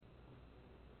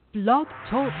Blog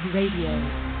Talk Radio.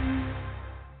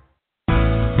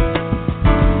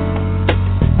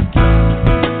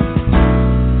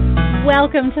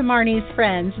 Welcome to Marnie's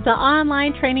Friends, the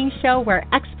online training show where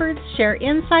experts share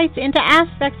insights into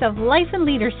aspects of life and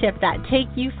leadership that take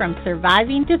you from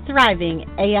surviving to thriving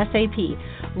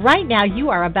ASAP. Right now, you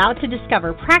are about to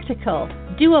discover practical,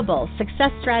 doable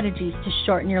success strategies to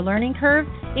shorten your learning curve,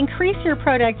 increase your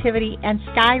productivity, and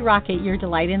skyrocket your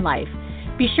delight in life.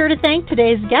 Be sure to thank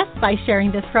today's guests by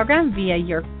sharing this program via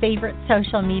your favorite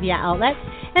social media outlets,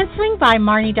 and swing by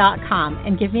Marnie.com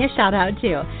and give me a shout out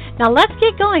too. Now let's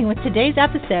get going with today's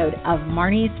episode of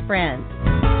Marnie's Friends.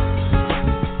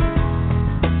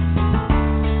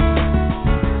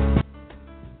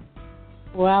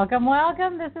 Welcome,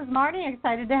 welcome. This is Marnie.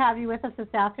 Excited to have you with us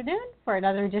this afternoon for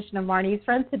another edition of Marnie's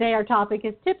Friends. Today our topic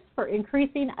is tips for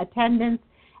increasing attendance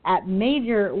at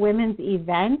major women's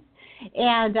events.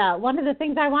 And one of the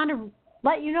things I want to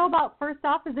let you know about first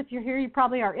off is if you're here, you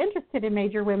probably are interested in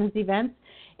major women's events.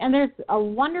 And there's a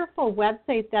wonderful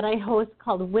website that I host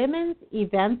called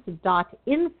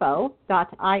womensevents.info,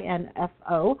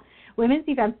 I-N-F-O,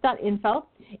 womensevents.info.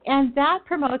 And that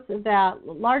promotes the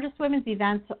largest women's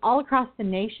events all across the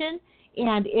nation.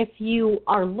 And if you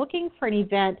are looking for an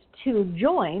event to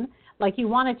join, like you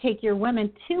want to take your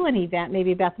women to an event,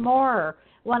 maybe Beth Moore or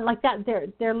one like that,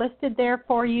 they're listed there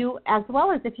for you, as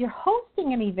well as if you're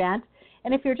hosting an event.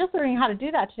 And if you're just learning how to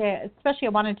do that today, especially I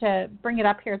wanted to bring it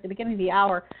up here at the beginning of the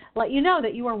hour, let you know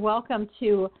that you are welcome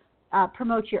to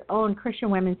promote your own Christian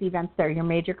women's events there, your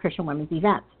major Christian women's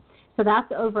events. So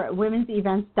that's over at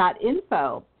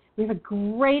womensevents.info. We have a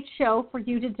great show for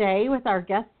you today with our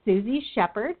guest, Susie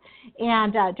Shepard.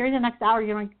 And during the next hour,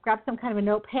 you're going to grab some kind of a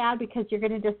notepad because you're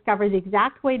going to discover the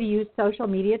exact way to use social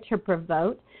media to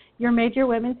promote your major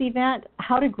women's event,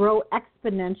 how to grow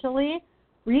exponentially,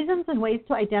 reasons and ways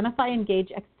to identify and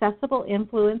engage accessible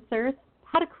influencers,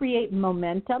 how to create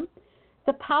momentum,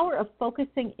 the power of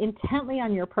focusing intently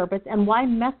on your purpose, and why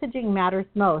messaging matters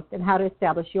most, and how to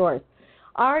establish yours.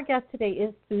 Our guest today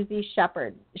is Susie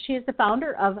Shepard. She is the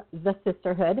founder of The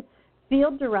Sisterhood,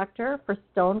 field director for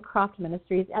Stonecroft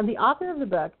Ministries, and the author of the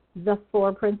book, The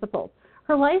Four Principles.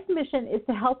 Her life mission is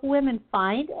to help women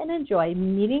find and enjoy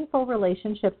meaningful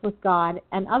relationships with God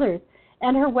and others.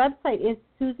 And her website is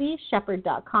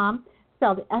SusieShepard.com,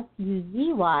 spelled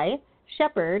S-U-Z-Y,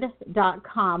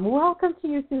 Shepard.com. Welcome to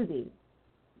you, Susie.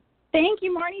 Thank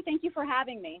you, Marnie. Thank you for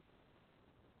having me.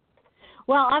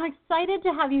 Well, I'm excited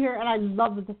to have you here, and I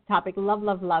love this topic. Love,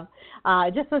 love, love.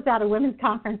 Just was at a women's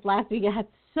conference last week. I had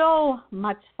so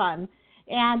much fun.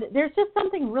 And there's just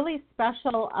something really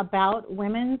special about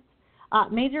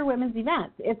major women's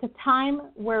events. It's a time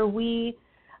where we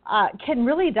can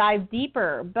really dive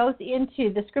deeper, both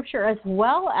into the scripture as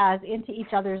well as into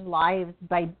each other's lives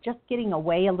by just getting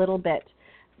away a little bit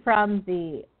from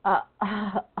the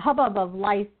hubbub of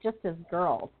life just as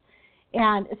girls.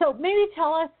 And so maybe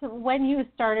tell us when you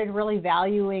started really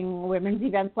valuing women's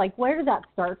events, like where did that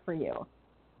start for you?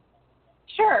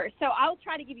 Sure. So I'll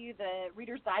try to give you the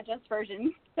Reader's Digest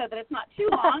version so that it's not too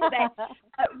long. But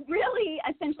really,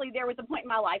 essentially, there was a point in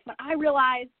my life when I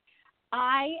realized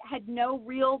I had no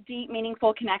real deep,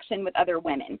 meaningful connection with other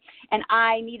women. And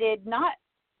I needed not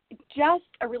just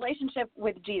a relationship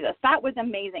with Jesus. That was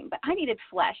amazing. But I needed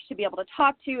flesh to be able to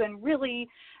talk to and really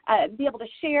be able to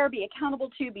share, be accountable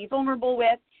to, be vulnerable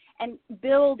with, and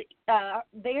build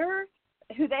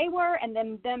who they were and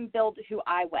then them build who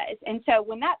I was. And so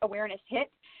when that awareness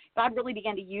hit, God really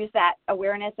began to use that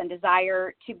awareness and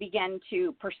desire to begin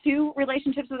to pursue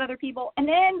relationships with other people. And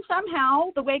then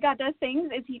somehow the way God does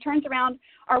things is he turns around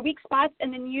our weak spots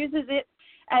and then uses it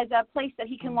as a place that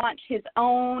he can launch his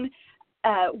own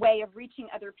way of reaching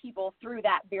other people through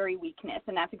that very weakness.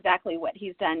 And that's exactly what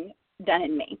he's done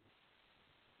in me.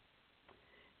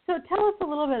 So tell us a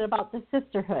little bit about the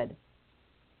sisterhood.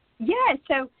 Yeah,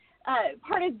 so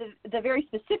part of the very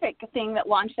specific thing that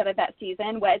launched out of that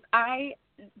season was I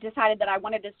decided that I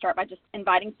wanted to start by just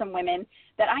inviting some women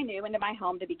that I knew into my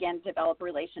home to begin to develop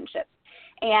relationships.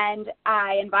 And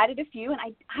I invited a few, and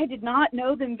I did not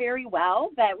know them very well,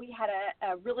 but we had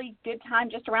a really good time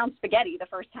just around spaghetti the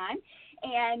first time.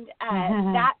 And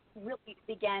that really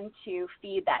began to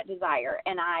feed that desire.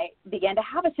 And I began to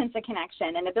have a sense of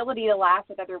connection and ability to laugh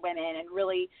with other women and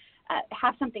really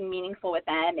have something meaningful with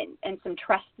them and some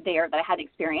trust there that I had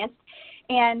experienced.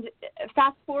 And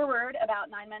fast forward about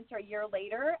 9 months or a year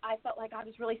later, I felt like God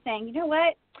was really saying, you know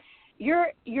what?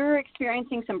 You're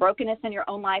experiencing some brokenness in your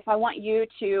own life. I want you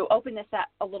to open this up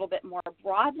a little bit more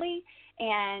broadly.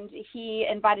 And he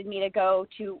invited me to go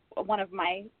to one of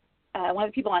my one of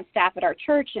the people on staff at our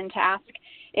church and to ask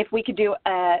if we could do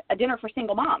a dinner for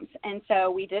single moms. And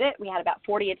so we did it. We had about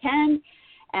 40 attend,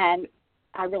 and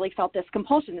I really felt this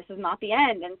compulsion. This is not the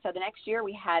end. And so the next year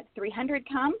we had 300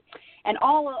 come, and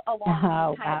all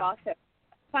along of also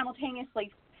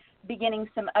simultaneously beginning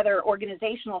some other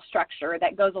organizational structure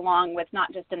that goes along with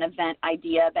not just an event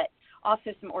idea, but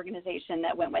also some organization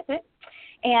that went with it.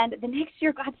 And the next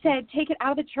year, God said, take it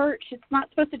out of the church. It's not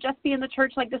supposed to just be in the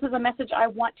church. Like, this is a message I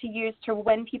want to use to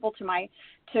win people to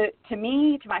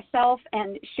me, to myself,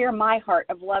 and share my heart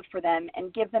of love for them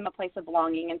and give them a place of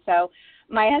belonging. And so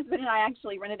my husband and I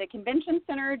actually rented a convention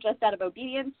center just out of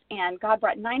obedience, and God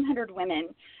brought 900 women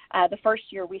the first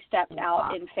year we stepped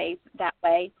out in faith that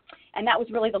way. And that was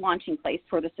really the launching place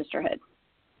for the sisterhood.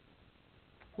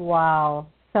 Wow.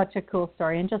 Such a cool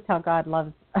story, and just how God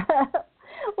loves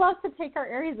to take our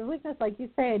areas of weakness, like you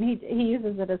say, and he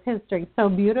uses it as his strength. So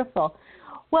beautiful.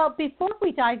 Well, before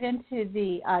we dive into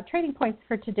the training points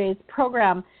for today's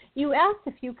program, you asked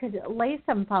if you could lay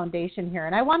some foundation here,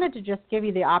 and I wanted to just give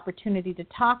you the opportunity to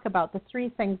talk about the three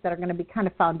things that are going to be kind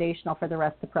of foundational for the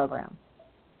rest of the program.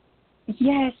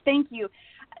 Yes, thank you.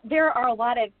 There are a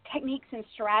lot of techniques and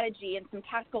strategy and some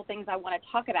tactical things I want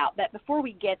to talk about, but before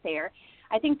we get there,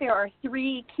 I think there are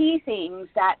three key things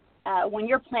that when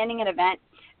you're planning an event,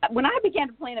 when I began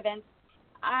to plan events,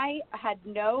 I had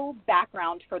no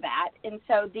background for that. And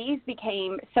so these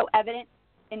became so evident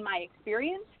in my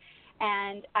experience.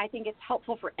 And I think it's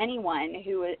helpful for anyone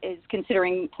who is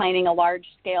considering planning a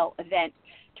large-scale event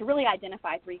to really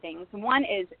identify three things. One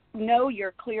is know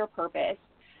your clear purpose.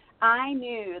 I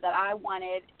knew that I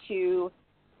wanted to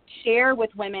share with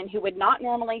women who would not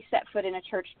normally set foot in a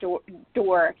church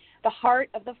door the heart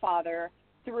of the Father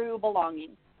through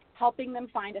belonging, helping them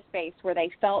find a space where they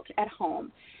felt at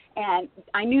home. And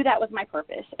I knew that was my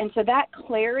purpose. And so that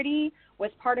clarity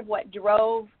was part of what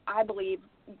drove, I believe,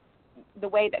 the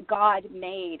way that God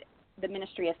made the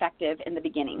ministry effective in the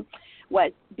beginning,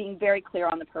 was being very clear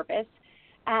on the purpose.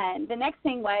 And the next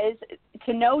thing was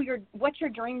to know what's your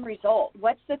dream result?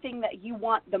 What's the thing that you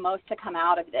want the most to come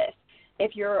out of this?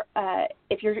 If you're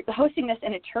hosting this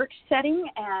in a church setting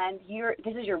and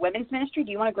this is your women's ministry,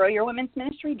 do you want to grow your women's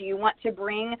ministry? Do you want to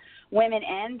bring women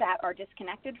in that are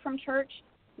disconnected from church?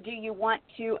 Do you want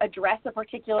to address a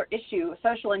particular issue,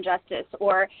 social injustice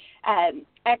or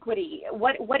equity?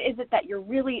 What is it that you're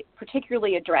really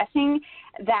particularly addressing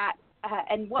that?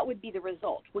 And what would be the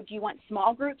result? Would you want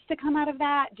small groups to come out of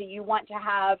that? Do you want to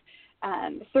have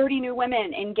 30 new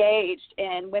women engaged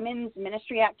in women's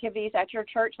ministry activities at your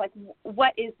church? Like,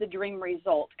 what is the dream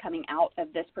result coming out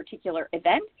of this particular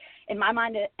event? In my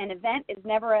mind, an event is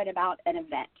never about an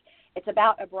event. It's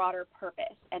about a broader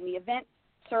purpose, and the event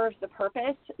serves the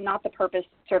purpose, not the purpose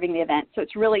serving the event. So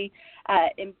it's really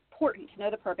important to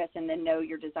know the purpose and then know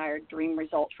your desired dream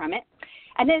result from it.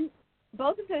 And then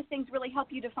both of those things really help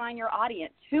you define your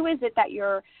audience. Who is it that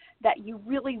you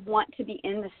really want to be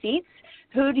in the seats?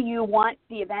 Who do you want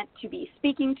the event to be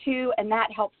speaking to? And that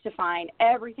helps define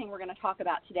everything we're going to talk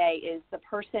about today is the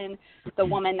person, the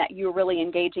woman that you're really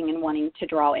engaging and wanting to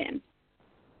draw in.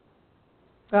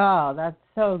 Oh, that's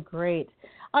so great.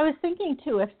 I was thinking,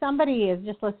 too, if somebody is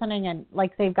just listening and,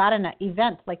 like, they've got an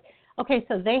event, like, okay,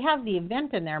 so they have the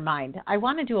event in their mind. I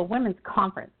want to do a women's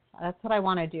conference. That's what I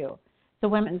want to do. The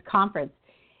women's conference.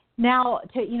 Now,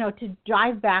 to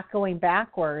drive back, going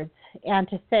backwards, and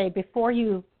to say before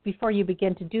you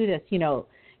begin to do this,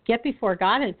 get before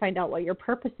God and find out what your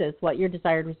purpose is, what your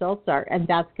desired results are, and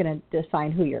that's going to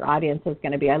define who your audience is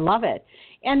going to be. I love it.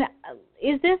 And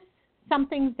is this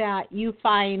something that you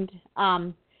find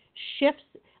shifts,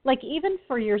 like even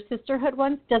for your sisterhood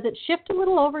ones, does it shift a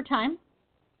little over time?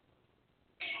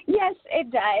 Yes, it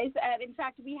does. In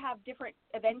fact, we have different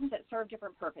events that serve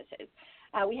different purposes.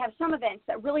 We have some events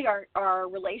that really are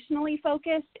relationally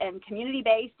focused and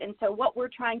community-based, and so what we're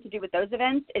trying to do with those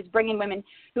events is bring in women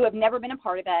who have never been a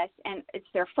part of us, and it's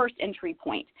their first entry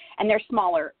point, and they're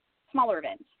smaller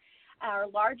events. Our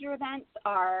larger events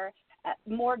are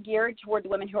more geared toward the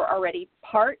women who are already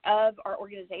part of our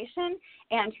organization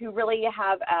and who really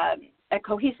have a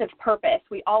cohesive purpose.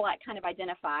 We all kind of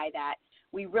identify that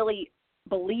we really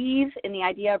believe in the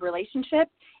idea of relationship,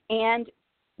 and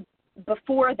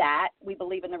before that, we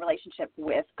believe in the relationship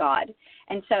with God.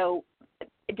 And so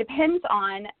it depends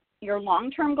on your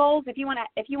long-term goals. If you want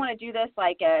to do this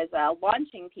like as a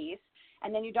launching piece,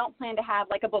 and then you don't plan to have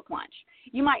like a book launch,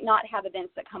 you might not have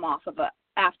events that come off of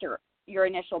after your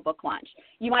initial book launch.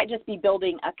 You might just be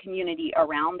building a community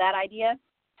around that idea.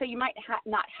 So you might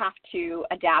not have to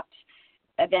adapt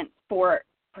events for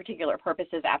particular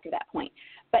purposes after that point.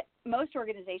 But most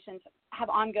organizations have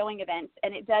ongoing events,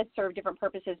 and it does serve different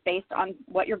purposes based on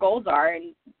what your goals are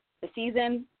and the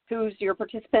season, who's your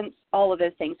participants. All of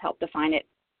those things help define it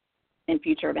in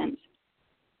future events.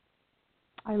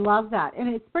 I love that.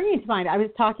 And it's bringing to mind, I was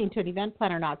talking to an event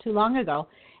planner not too long ago,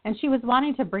 and she was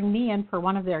wanting to bring me in for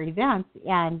one of their events,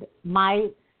 and my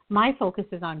focus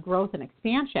is on growth and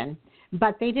expansion.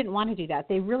 But they didn't want to do that.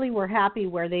 They really were happy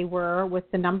where they were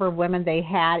with the number of women they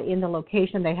had in the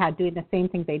location they had doing the same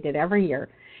thing they did every year.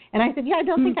 And I said, I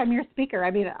don't think I'm your speaker.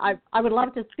 I mean, I would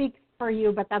love to speak for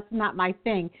you, but that's not my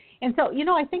thing. And so,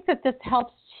 I think that this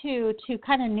helps to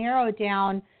kind of narrow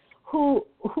down who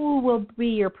will be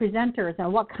your presenters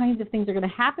and what kinds of things are going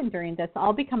to happen during this.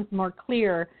 All becomes more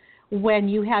clear when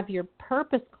you have your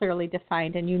purpose clearly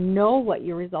defined and you know what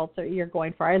your results are you're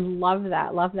going for. I love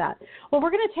that. Well,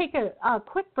 we're going to take a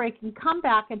quick break and come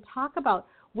back and talk about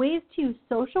ways to use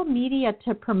social media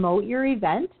to promote your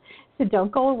event. So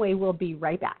don't go away. We'll be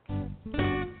right back.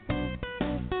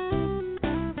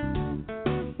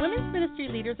 Women's ministry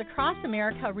leaders across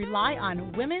America rely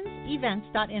on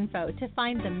womensevents.info to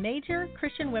find the major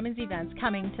Christian women's events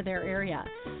coming to their area.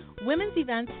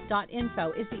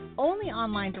 Womensevents.info is the only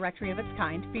online directory of its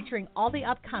kind featuring all the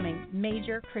upcoming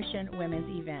major Christian women's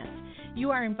events.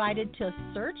 You are invited to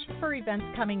search for events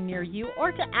coming near you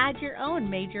or to add your own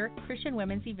major Christian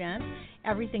women's event.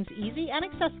 Everything's easy and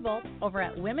accessible over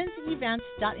at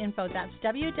womensevents.info. That's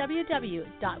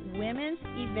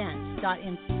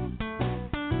www.womensevents.info.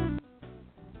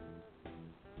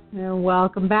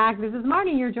 Welcome back. This is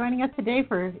Marnie. You're joining us today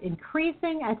for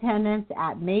increasing attendance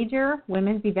at major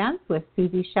women's events with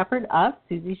Susie Shepherd of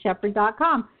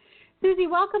SusieShepherd.com. Susie,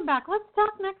 welcome back. Let's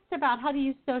talk next about how to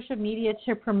use social media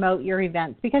to promote your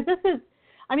events, because this is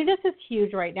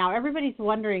huge right now. Everybody's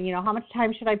wondering, how much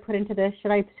time should I put into this?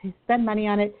 Should I spend money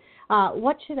on it?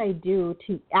 What should I do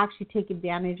to actually take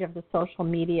advantage of the social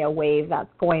media wave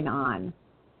that's going on?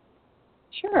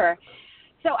 Sure.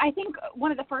 So I think one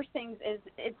of the first things is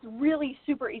it's really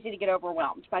super easy to get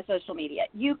overwhelmed by social media.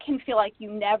 You can feel like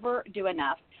you never do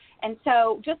enough. And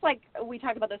so just like we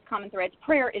talked about those common threads,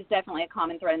 prayer is definitely a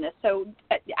common thread in this. So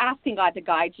asking God to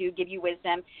guide you, give you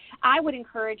wisdom. I would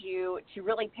encourage you to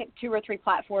really pick 2 or 3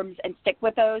 platforms and stick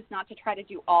with those, not to try to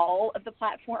do all of the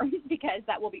platforms because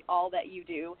that will be all that you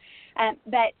do.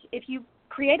 But if you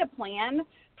create a plan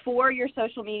for your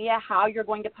social media, how you're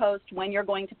going to post, when you're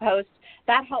going to post,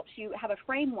 that helps you have a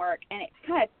framework, and it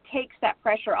kind of takes that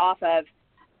pressure off of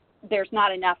there's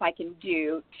not enough I can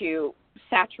do to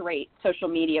saturate social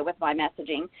media with my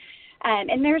messaging.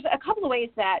 And there's a couple of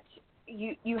ways that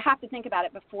you have to think about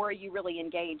it before you really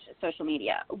engage social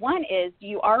media. One is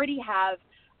you already have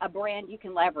a brand you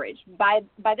can leverage. By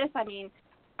this, I mean,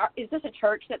 is this a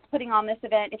church that's putting on this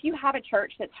event? If you have a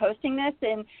church that's hosting this,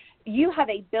 then you have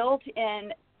a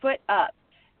built-in foot up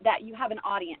that you have an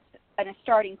audience and a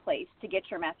starting place to get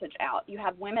your message out. You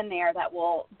have women there that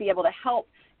will be able to help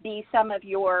be some of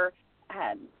your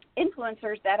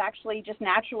influencers that actually just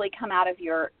naturally come out of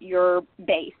your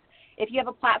base. If you have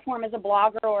a platform as a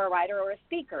blogger or a writer or a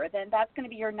speaker, then that's going to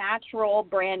be your natural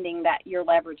branding that you're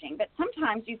leveraging. But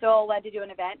sometimes you feel led to do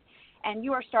an event and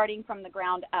you are starting from the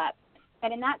ground up.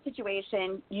 And in that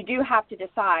situation, you do have to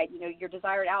decide, your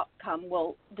desired outcome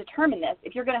will determine this.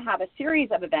 If you're going to have a series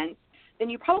of events, then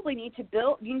you probably need to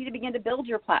begin to build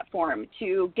your platform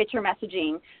to get your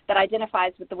messaging that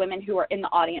identifies with the women who are in the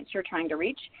audience you're trying to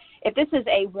reach. If this is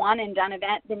a one and done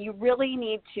event, then you really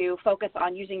need to focus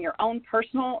on using your own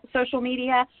personal social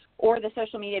media or the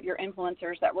social media of your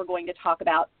influencers that we're going to talk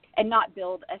about, and not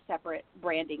build a separate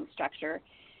branding structure.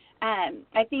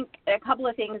 I think a couple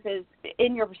of things is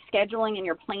in your scheduling and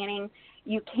your planning,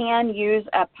 you can use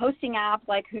a posting app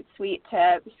like Hootsuite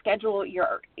to schedule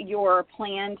your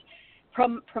planned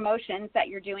promotions that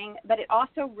you're doing, but it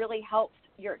also really helps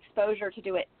your exposure to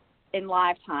do it in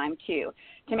live time too,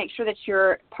 to make sure that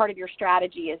part of your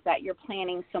strategy is that you're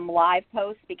planning some live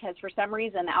posts, because for some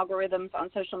reason the algorithms on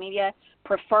social media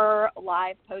prefer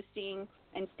live posting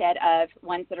instead of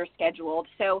ones that are scheduled.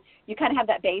 So you kind of have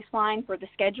that baseline for the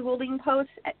scheduling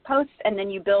posts, and then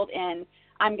you build in,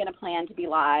 I'm going to plan to be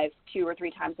live 2 or 3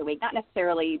 times a week, not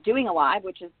necessarily doing a live,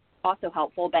 which is also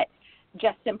helpful, but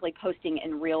just simply posting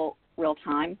in real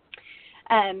time.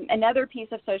 Another piece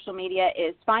of social media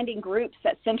is finding groups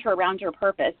that center around your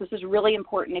purpose. This is really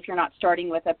important if you're not starting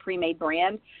with a pre-made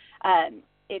brand.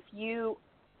 If you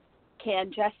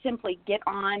can just simply get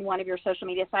on one of your social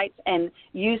media sites and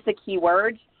use the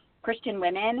keywords Christian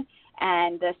women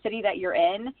and the city that you're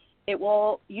in, it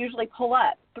will usually pull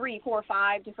up 3, 4,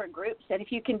 5 different groups. And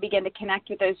if you can begin to connect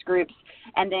with those groups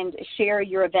and then share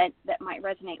your event that might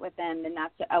resonate with them, then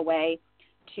that's a way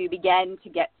to begin to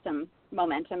get some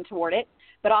momentum toward it,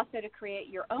 but also to create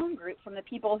your own group from the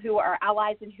people who are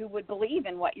allies and who would believe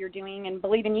in what you're doing and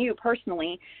believe in you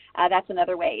personally. That's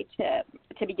another way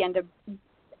to begin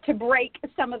to break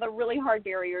some of the really hard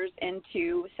barriers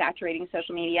into saturating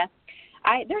social media.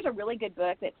 There's a really good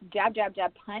book that's Jab, Jab,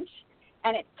 Jab, Punch,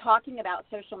 and it's talking about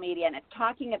social media, and it's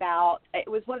talking about, it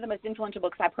was one of the most influential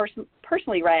books I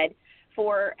personally read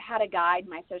for how to guide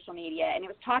my social media, and it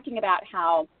was talking about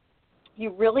how you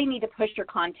really need to push your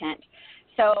content.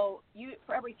 So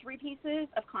for every 3 pieces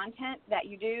of content that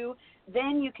you do,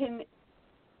 then you can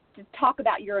talk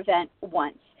about your event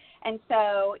once. And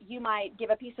so you might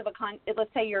give a piece of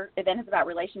let's say your event is about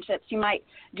relationships. You might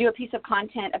do a piece of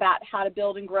content about how to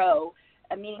build and grow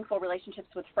meaningful relationships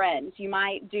with friends. You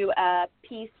might do a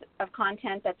piece of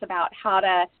content that's about how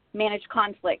to manage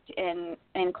conflict in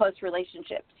close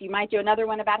relationships. You might do another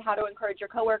one about how to encourage your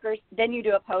coworkers. Then you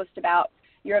do a post about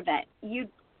your event. You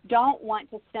don't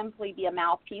want to simply be a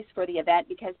mouthpiece for the event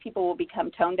because people will become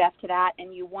tone deaf to that,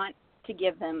 and you want to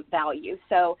give them value.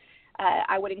 So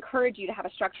I would encourage you to have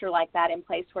a structure like that in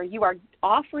place where you are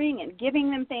offering and giving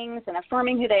them things and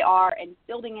affirming who they are and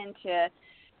building into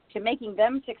making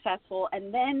them successful.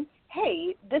 And then,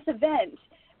 hey, this event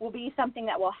will be something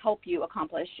that will help you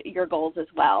accomplish your goals as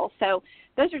well. So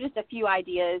those are just a few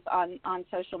ideas on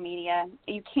social media.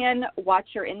 You can watch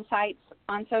your insights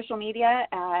on social media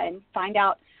and find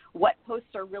out what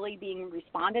posts are really being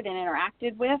responded and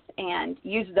interacted with, and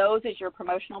use those as your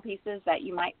promotional pieces that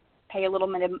you might pay a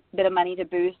little bit of money to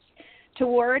boost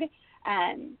toward.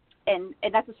 And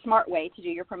that's a smart way to do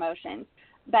your promotions.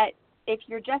 But if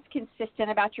you're just consistent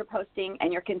about your posting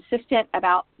and you're consistent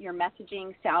about your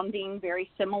messaging sounding very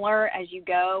similar as you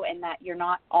go, and that you're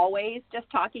not always just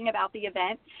talking about the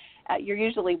event, you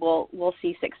usually will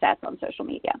see success on social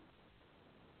media.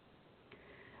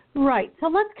 Right. So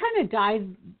let's kind of dive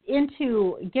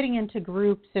into getting into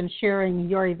groups and sharing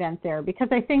your event there, because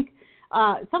I think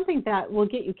something that will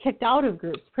get you kicked out of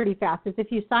groups pretty fast is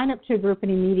if you sign up to a group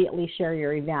and immediately share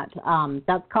your event.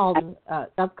 That's called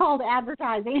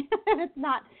advertising. It's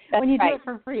not. That's when you do it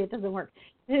for free, it doesn't work.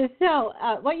 So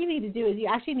what you need to do is you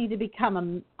actually need to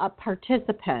become a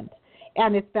participant.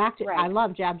 And it's back to, I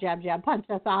love jab, jab, jab, punch.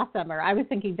 That's awesome. Or I was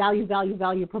thinking value, value,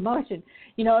 value, promotion.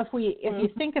 You know, if you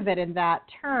think of it in that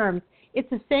terms, it's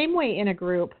the same way in a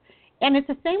group. And it's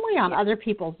the same way on other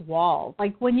people's walls.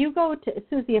 Like when you go to,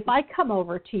 Susie, if I come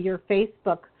over to your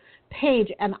Facebook page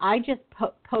and I just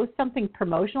post something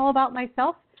promotional about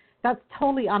myself, that's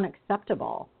totally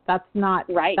unacceptable. That's not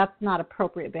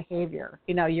appropriate behavior.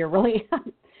 You know, you're really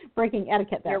breaking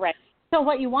etiquette there. You're right. So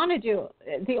what you want to do,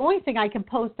 the only thing I can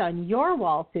post on your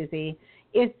wall, Susie,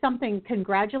 is something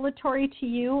congratulatory to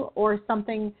you, or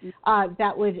something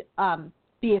that would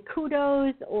be a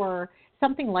kudos or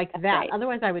something like that. Right.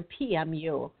 Otherwise, I would PM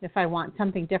you if I want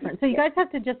something different. So you guys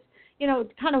have to just,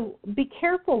 kind of be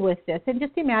careful with this, and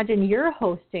just imagine you're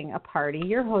hosting a party,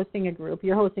 you're hosting a group,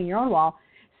 you're hosting your own wall.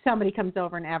 Somebody comes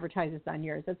over and advertises on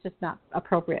yours. That's just not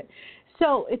appropriate.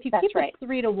 So if you keep it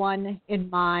 3-to-1 in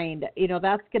mind,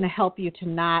 that's going to help you to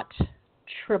not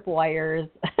trip wires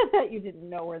that you didn't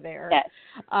know were there. Yes.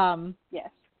 Yes.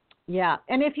 Yeah.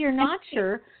 And if you're not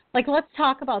sure, like let's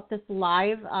talk about this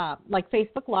live, like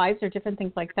Facebook Lives or different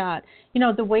things like that.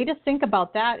 The way to think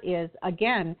about that is,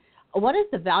 again, what is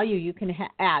the value you can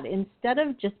add? Instead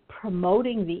of just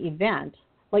promoting the event,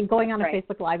 like going on a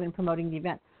Facebook Live and promoting the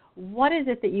event, what is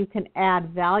it that you can add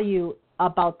value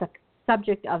about the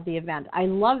subject of the event? I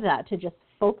love that, to just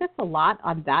focus a lot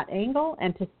on that angle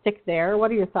and to stick there.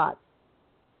 What are your thoughts?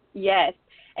 Yes.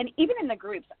 And even in the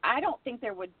groups, I don't think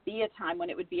there would be a time when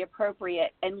it would be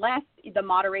appropriate unless the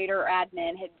moderator or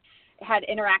admin had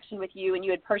interaction with you and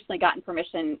you had personally gotten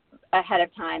permission ahead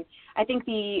of time. I think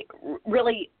the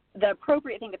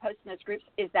appropriate thing to post in those groups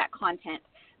is that content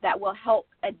that will help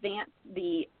advance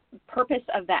the purpose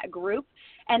of that group,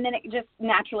 and then it just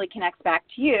naturally connects back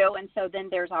to you, and so then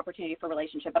there's opportunity for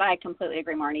relationship. But I completely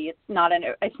agree, Marnie. It's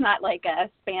not like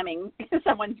spamming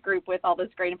someone's group with all this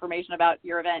great information about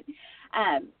your event.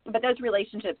 But those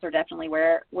relationships are definitely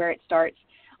where it starts.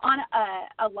 On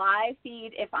a live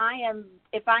feed, if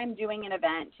I'm doing an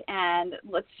event, and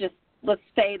let's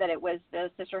say that it was the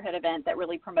sisterhood event that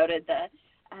really promoted the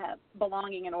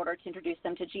belonging in order to introduce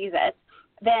them to Jesus,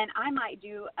 then I might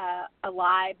do a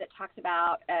live that talks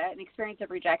about an experience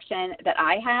of rejection that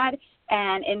I had,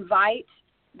 and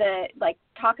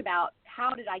talk about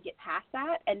how did I get past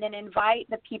that, and then invite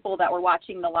the people that were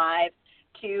watching the live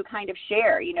to kind of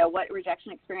share, what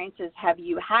rejection experiences have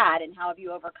you had and how have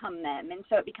you overcome them. And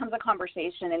so it becomes a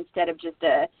conversation instead of just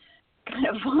a kind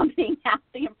of vomiting out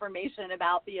the information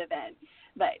about the event.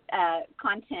 But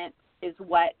content is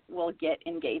what will get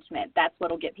engagement. That's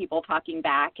what will get people talking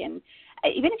back. And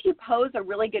even if you pose a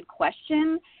really good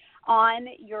question on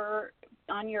your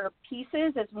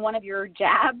pieces as one of your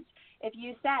jabs, if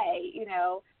you say,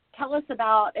 tell us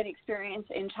about an experience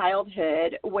in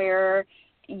childhood where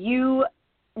you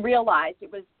realized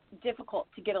it was difficult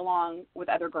to get along with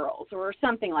other girls or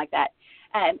something like that,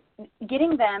 and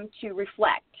getting them to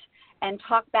reflect and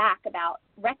talk back about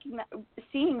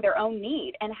seeing their own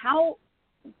need and how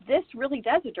this really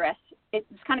does address, it's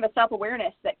kind of a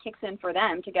self-awareness that kicks in for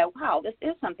them to go, wow, this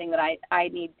is something that I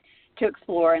need to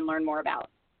explore and learn more about.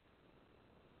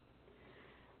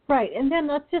 Right, and then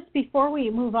before we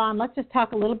move on, let's just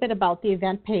talk a little bit about the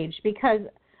event page, because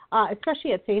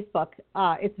especially at Facebook,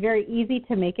 it's very easy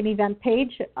to make an event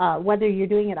page, whether you're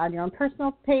doing it on your own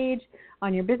personal page,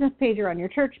 on your business page, or on your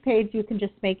church page. You can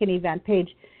just make an event page,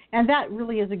 and that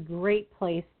really is a great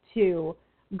place to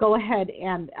go ahead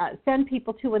and send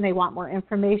people to when they want more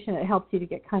information. It helps you to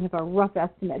get kind of a rough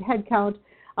estimate head count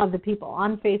of the people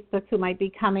on Facebook who might be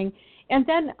coming. And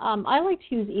then I like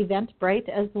to use Eventbrite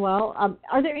as well.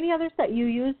 Are there any others that you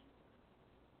use?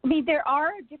 I mean, there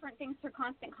are different things through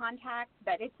Constant Contact,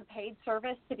 but it's a paid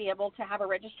service to be able to have a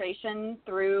registration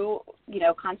through,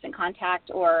 Constant Contact,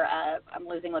 or I'm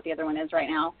losing what the other one is right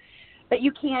now. But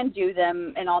you can do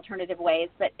them in alternative ways.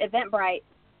 But Eventbrite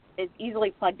is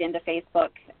easily plugged into Facebook,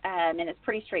 and it's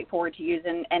pretty straightforward to use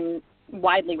and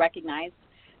widely recognized.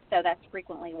 So that's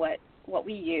frequently what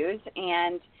we use.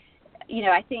 And,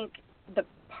 I think the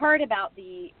part about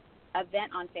the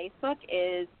event on Facebook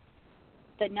is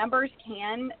the numbers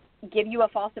can give you a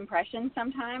false impression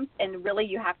sometimes, and really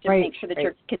you have to make sure that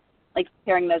you're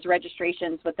comparing those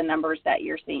registrations with the numbers that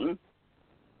you're seeing.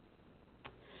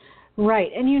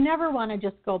 Right, and you never want to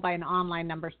just go by an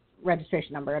online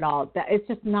registration number at all. It's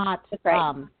just not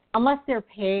unless they're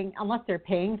paying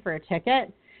for a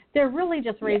ticket. They're really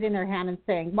just raising their hand and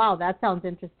saying, "Wow, that sounds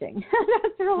interesting."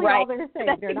 That's really all they're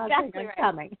saying. They're not saying I'm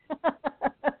coming.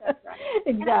 That's right.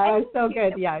 Exactly. So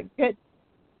good. Yeah. Good.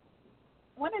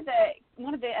 One of the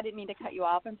I didn't mean to cut you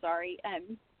off. I'm sorry.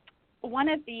 One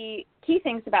of the key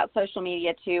things about social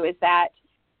media too is that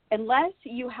unless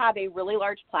you have a really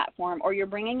large platform or you're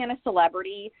bringing in a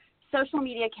celebrity, social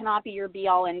media cannot be your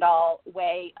be-all, end-all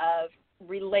way of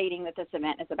relating that this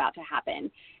event is about to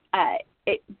happen.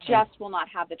 It just will not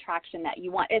have the traction that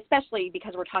you want, especially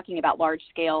because we're talking about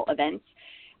large-scale events.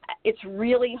 It's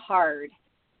really hard,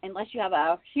 unless you have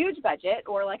a huge budget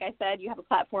or, like I said, you have a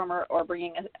platform or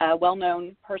bringing a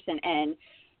well-known person in,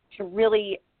 to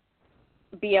really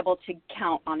be able to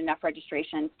count on enough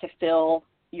registrations to fill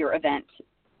your event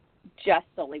just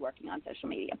solely working on social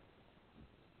media.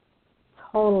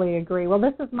 Totally agree. Well,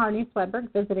 this is Marnie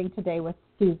Swedberg visiting today with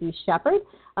Suzy Shepherd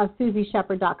of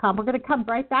SuzyShepherd.com. We're going to come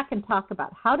right back and talk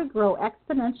about how to grow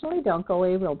exponentially. Don't go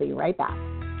away. We'll be right back.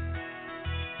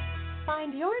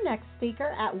 Find your next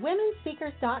speaker at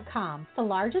WomenSpeakers.com, the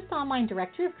largest online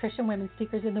directory of Christian women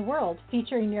speakers in the world,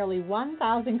 featuring nearly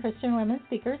 1,000 Christian women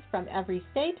speakers from every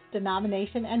state,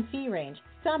 denomination, and fee range,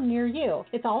 some near you.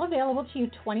 It's all available to you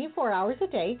 24 hours a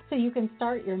day, so you can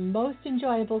start your most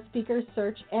enjoyable speaker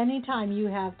search anytime you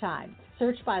have time.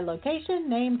 Search by location,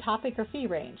 name, topic, or fee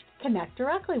range. Connect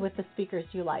directly with the speakers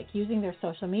you like using their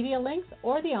social media links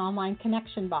or the online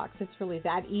connection box. It's really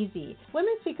that easy.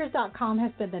 WomenSpeakers.com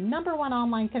has been the #1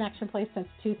 online connection place since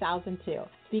 2002.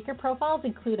 Speaker profiles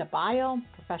include a bio,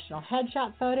 professional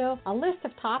headshot photo, a list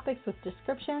of topics with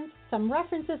descriptions, some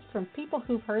references from people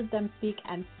who've heard them speak,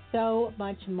 and so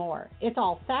much more. It's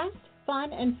all fast,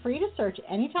 fun, and free to search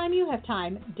anytime you have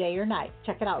time, day or night.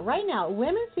 Check it out right now at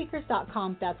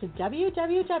WomenSpeakers.com. That's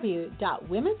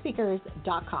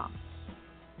www.WomenSpeakers.com.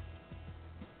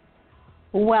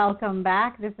 Welcome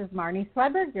back. This is Marnie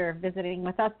Swedberg. You're visiting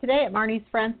with us today at Marnie's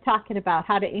Friends, talking about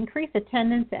how to increase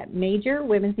attendance at major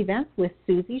women's events with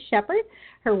Suzy Shepherd.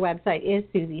 Her website is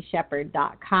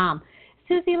SuzyShepherd.com.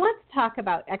 Suzy, let's talk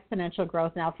about exponential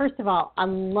growth now. First of all, I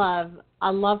love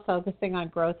focusing on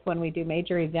growth when we do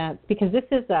major events, because this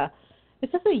is a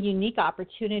unique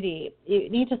opportunity. You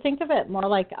need to think of it more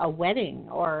like a wedding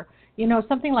or,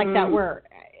 something like that, where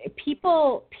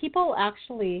people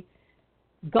actually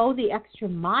go the extra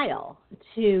mile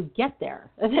to get there.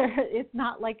 It's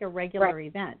not like a regular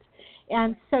event.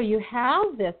 And so you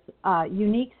have this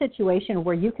unique situation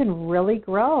where you can really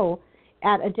grow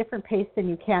at a different pace than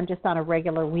you can just on a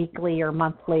regular weekly or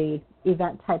monthly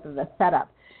event type of a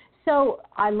setup. So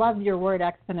I love your word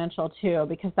exponential too,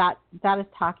 because that is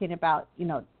talking about,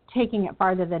 taking it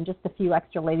farther than just a few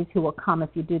extra ladies who will come if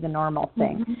you do the normal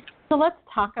thing. Mm-hmm. So let's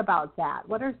talk about that.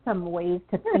 What are some ways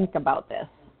to think about this?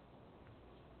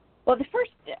 Well, the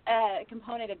first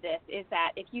component of this is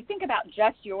that if you think about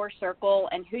just your circle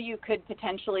and who you could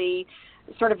potentially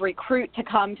sort of recruit to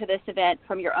come to this event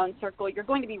from your own circle, you're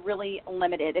going to be really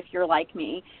limited if you're like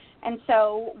me. And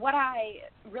so what I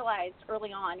realized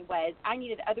early on was I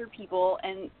needed other people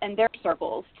and their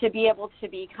circles to be able to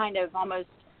be kind of almost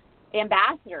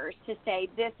ambassadors to say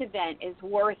this event is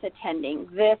worth attending.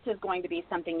 This is going to be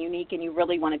something unique and you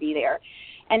really want to be there.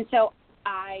 And so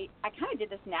I kind of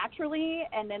did this naturally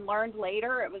and then learned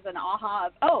later, it was an aha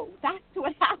of, oh, that's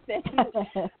what happened.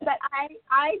 But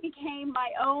I became my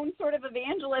own sort of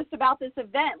evangelist about this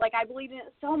event. Like I believed in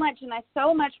it so much, and I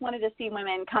so much wanted to see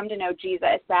women come to know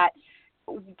Jesus that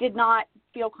did not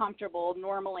feel comfortable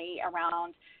normally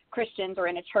around Christians or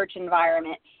in a church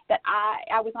environment, that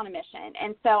I was on a mission.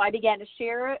 And so I began to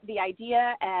share the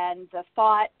idea and the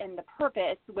thought and the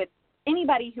purpose with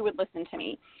anybody who would listen to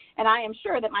me. And I am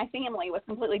sure that my family was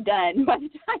completely done by the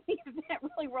time the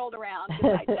event really rolled around.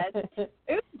 I just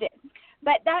oozed it.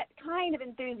 But that kind of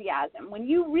enthusiasm, when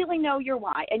you really know your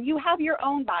why and you have your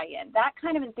own buy-in, that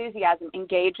kind of enthusiasm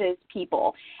engages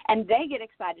people and they get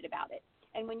excited about it.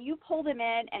 And when you pull them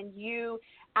in and you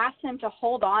ask them to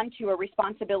hold on to a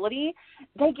responsibility,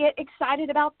 they get excited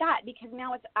about that because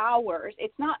now it's ours.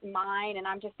 It's not mine and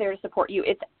I'm just there to support you.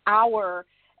 It's our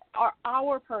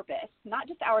purpose, not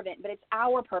just our event, but it's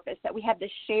our purpose that we have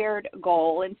this shared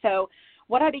goal. And so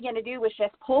what I began to do was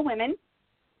just pull women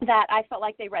that I felt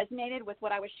like they resonated with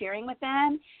what I was sharing with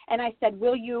them. And I said,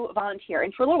 will you volunteer?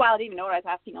 And for a little while, I didn't even know what I was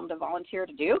asking them to volunteer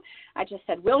to do. I just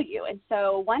said, will you? And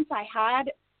so once I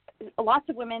had lots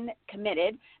of women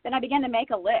committed, then I began to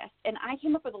make a list. And I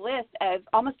came up with a list of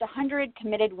almost 100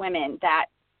 committed women that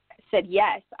said,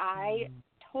 yes, I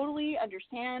totally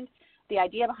understand the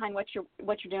idea behind what you're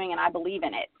doing, and I believe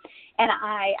in it. And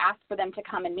I asked for them to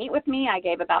come and meet with me. I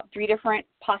gave about 3 different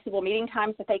possible meeting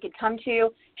times that they could come to,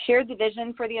 shared the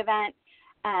vision for the event,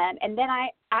 and then I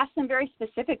asked them very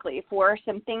specifically for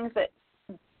some things that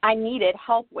I needed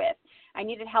help with. I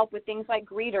needed help with things like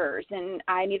greeters, and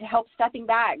I needed help stuffing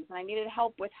bags, and I needed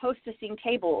help with hostessing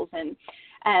tables. And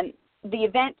the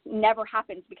event never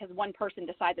happens because one person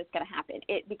decides it's going to happen.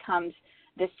 It becomes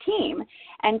this team.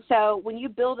 And so when you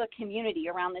build a community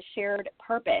around the shared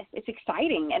purpose, it's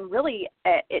exciting and really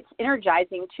it's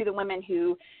energizing to the women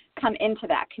who come into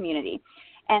that community.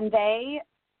 And they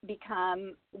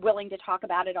become willing to talk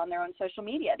about it on their own social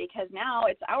media because now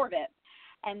it's our event.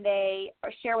 And they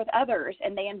share with others,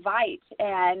 and they invite,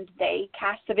 and they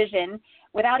cast the vision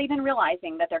without even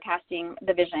realizing that they're casting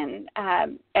the vision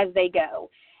as they go.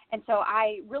 And so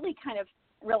I really kind of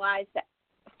realized that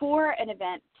for an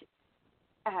event,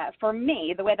 for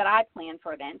me, the way that I plan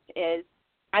for events is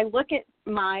I look at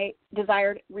my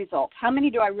desired results. How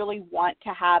many do I really want to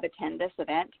have attend this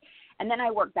event? And then I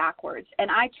work backwards.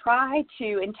 And I try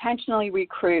to intentionally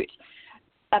recruit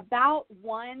about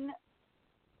one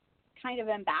kind of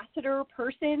ambassador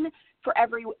person for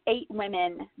every 8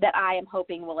 women that I am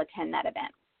hoping will attend that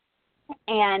event.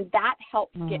 And that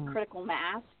helps get critical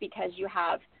mass because you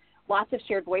have lots of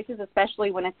shared voices, especially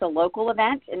when it's a local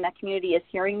event and the community is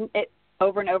hearing it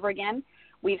over and over again.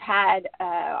 We've had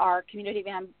our community,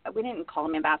 we didn't call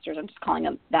them ambassadors, I'm just calling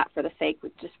them that for the sake, we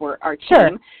just were our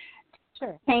team.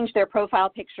 Sure. Change their profile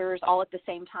pictures all at the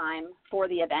same time for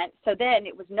the event. So then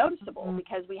it was noticeable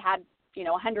because we had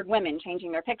 100 women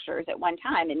changing their pictures at one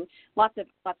time and lots of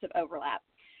overlap.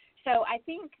 So I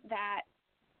think that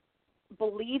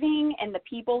believing in the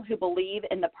people who believe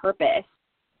in the purpose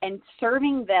and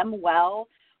serving them well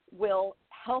will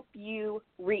help you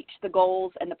reach the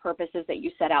goals and the purposes that you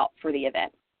set out for the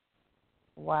event.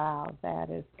 Wow, that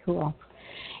is cool.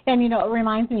 And, it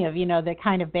reminds me of, the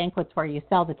kind of banquets where you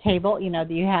sell the table,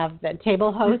 you have the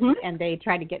table host and they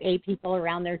try to get 8 people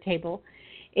around their table.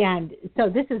 And so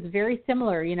this is very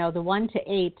similar, the 1 to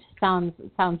 8 sounds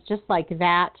just like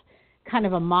that kind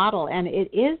of a model, and it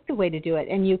is the way to do it.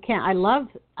 And you can, I love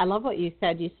what you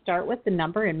said. You start with the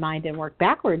number in mind and work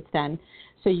backwards then,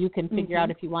 so you can figure out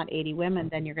if you want 80 women,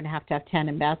 then you're going to have 10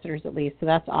 ambassadors at least. So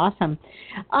that's awesome.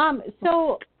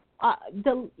 The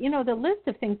list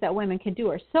of things that women can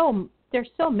do there's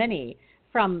so many,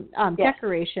 from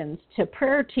decorations to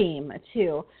prayer team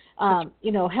to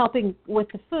helping with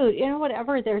the food,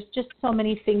 whatever. There's just so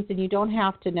many things, and you don't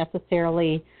have to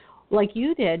necessarily, like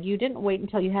you did, you didn't wait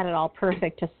until you had it all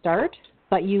perfect to start.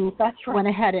 but you That's right. went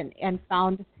ahead and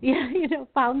found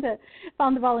found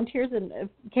the volunteers and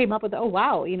came up with, oh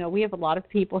wow, we have a lot of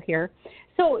people here.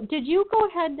 So did you go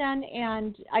ahead then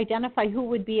and identify who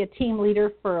would be a team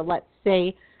leader for, let's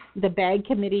say, the bag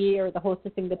committee or the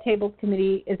hostessing the tables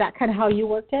committee? Is that kind of how you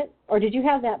worked it, or did you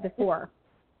have that before?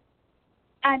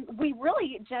 And we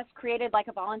really just created like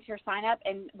a volunteer sign up,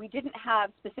 and we didn't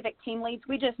have specific team leads.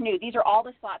 We just knew these are all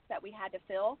the slots that we had to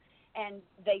fill, and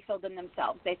they filled them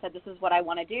themselves. They said, this is what I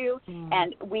want to do.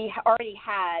 And we already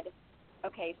had,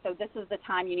 okay, so this is the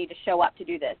time you need to show up to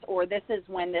do this, or this is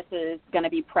when this is going to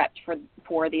be prepped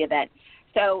for the event.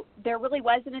 So there really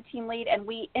wasn't a team lead, and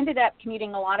we ended up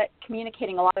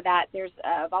communicating a lot of that. There's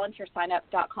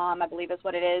volunteersignup.com, I believe is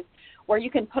what it is, where you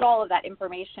can put all of that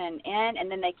information in, and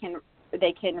then they can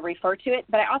refer to it.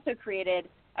 But I also created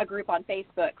a group on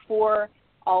Facebook for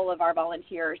all of our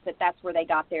volunteers that's where they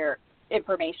got their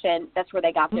information. That's where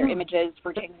they got their images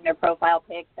for taking their profile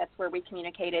pics. That's where we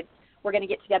communicated. We're going to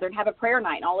get together and have a prayer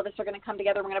night, and all of us are going to come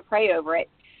together. We're going to pray over it.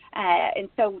 And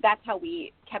so that's how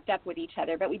we kept up with each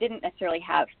other. But we didn't necessarily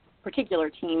have particular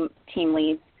team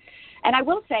leads. And I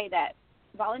will say that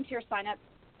volunteer sign-up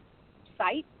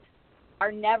sites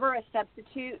are never a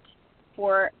substitute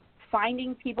for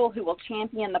finding people who will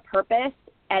champion the purpose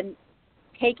and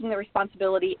taking the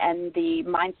responsibility and the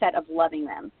mindset of loving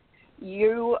them.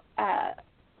 You're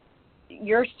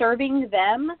serving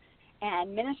them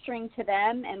and ministering to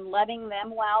them and loving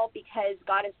them well because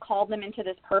God has called them into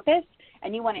this purpose,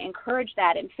 and you want to encourage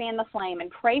that and fan the flame and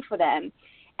pray for them.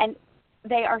 And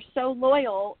they are so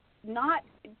loyal, not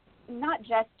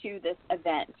just to this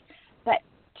event, but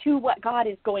to what God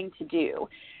is going to do.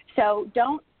 So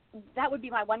that would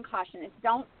be my one caution, is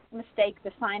don't mistake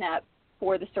the sign up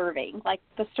for the serving. Like,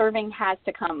 the serving has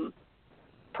to come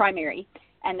primary,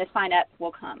 and the sign up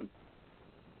will come.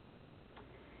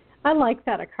 I like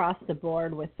that across the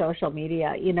board with social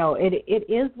media. It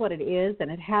is what it is, and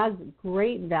it has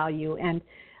great value. And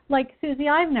like Susie,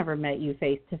 I've never met you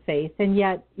face to face, and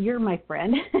yet you're my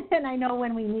friend. And I know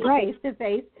when we meet face to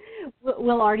face,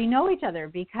 we'll already know each other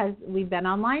because we've been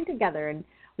online together and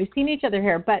we've seen each other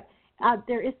here. But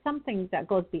there is something that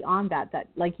goes beyond that,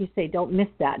 like you say, don't miss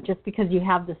that. Just because you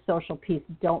have the social piece,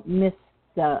 don't miss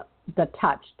the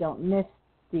touch, don't miss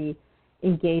the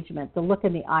engagement, the look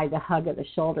in the eye, the hug of the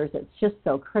shoulders. It's just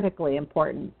so critically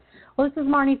important. Well, this is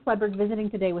Marnie Sledberg visiting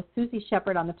today with Susie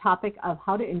Shepard on the topic of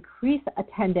how to increase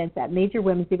attendance at major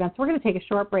women's events. We're going to take a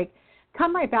short break,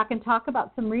 come right back and talk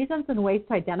about some reasons and ways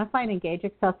to identify and engage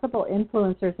accessible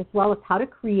influencers, as well as how to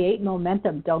create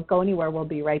momentum. Don't go anywhere. We'll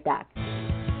be right back.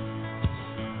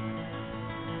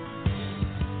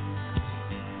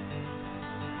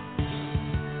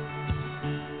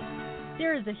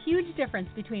 There is a huge difference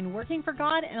between working for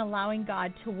God and allowing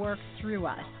God to work through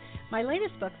us. My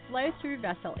latest book, Flow Through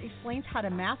Vessel, explains how to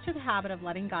master the habit of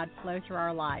letting God flow through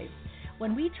our lives.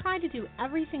 When we try to do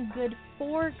everything good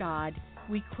for God,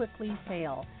 we quickly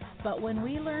fail. But when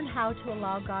we learn how to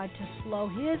allow God to flow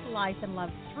His life and love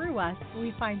through us,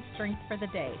 we find strength for the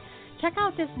day. Check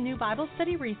out this new Bible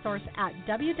study resource at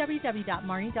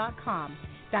www.marnie.com.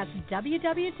 That's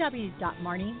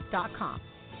www.marnie.com.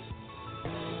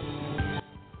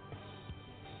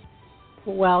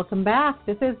 Welcome back.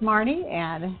 This is Marnie,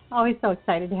 and always so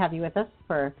excited to have you with us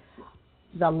for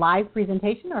the live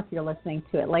presentation, or if you're listening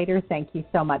to it later, thank you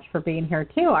so much for being here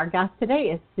too. Our guest today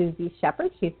is Susie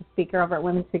Shepard. She's a speaker over at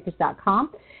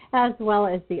womenspeakers.com, as well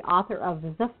as the author of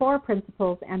The Four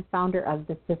Principles and founder of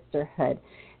The Sisterhood.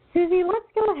 Susie, let's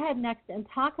go ahead next and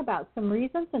talk about some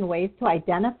reasons and ways to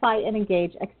identify and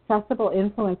engage accessible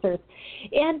influencers.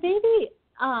 And maybe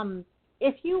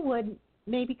if you would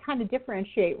maybe kind of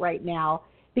differentiate right now,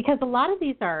 because a lot of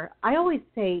these are, I always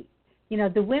say,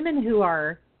 the women who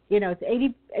are, it's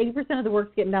 80% of the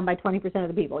work's getting done by 20% of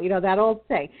the people, that old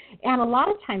saying. And a lot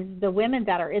of times the women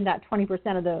that are in that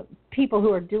 20% of the people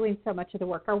who are doing so much of the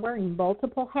work are wearing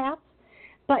multiple hats.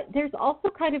 But there's also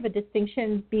kind of a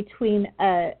distinction between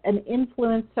an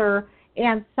influencer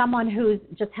and someone who's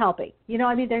just helping.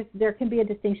 There can be a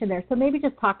distinction there. So maybe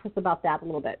just talk to us about that a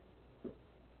little bit.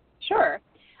 Sure.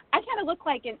 I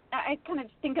kind of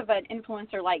think of an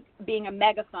influencer like being a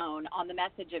megaphone on the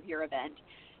message of your event.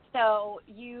 So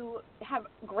you have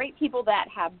great people that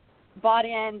have bought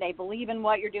in, they believe in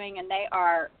what you're doing, and they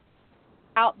are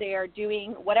out there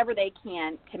doing whatever they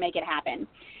can to make it happen.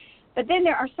 But then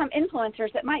there are some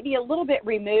influencers that might be a little bit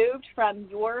removed from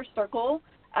your circle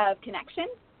of connection,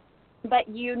 but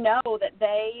you know that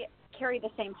they carry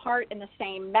the same heart and the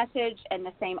same message and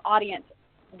the same audience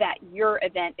that your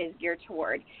event is geared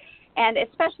toward. And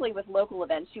especially with local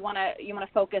events, you want to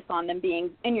focus on them being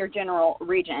in your general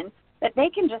region. that they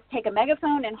can just take a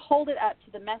megaphone and hold it up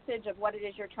to the message of what it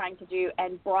is you're trying to do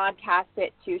and broadcast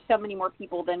it to so many more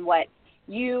people than what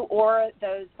you or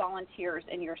those volunteers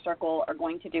in your circle are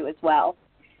going to do as well.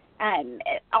 And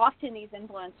often these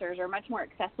influencers are much more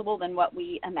accessible than what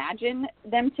we imagine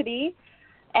them to be.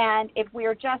 And if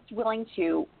we're just willing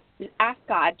to ask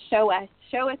God, show us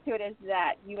who it is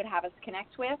that you would have us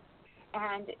connect with,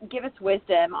 and give us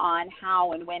wisdom on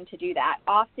how and when to do that.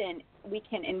 Often we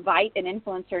can invite an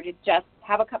influencer to just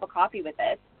have a cup of coffee with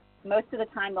us. Most of the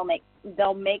time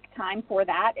they'll make time for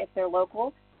that if they're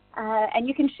local. And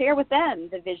you can share with them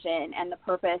the vision and the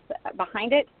purpose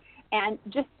behind it, and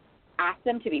just ask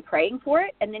them to be praying for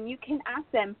it. And then you can ask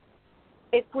them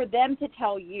for them to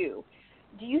tell you,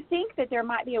 do you think that there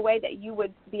might be a way that you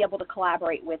would be able to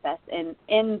collaborate with us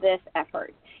in this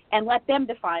effort? And let them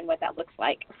define what that looks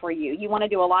like for you. You want to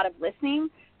do a lot of listening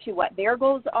to what their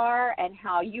goals are and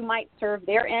how you might serve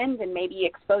their end and maybe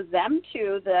expose them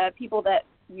to the people that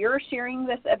you're sharing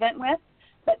this event with,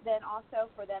 but then also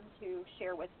for them to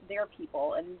share with their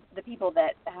people and the people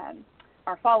that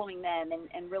are following them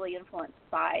and really influenced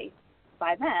by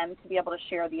them to be able to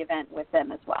share the event with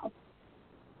them as well.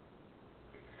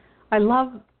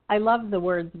 I love the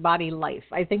words body life.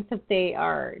 I think that they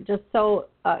are just so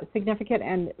significant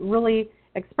and really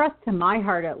express to my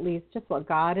heart, at least, just what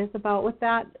God is about with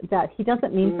that he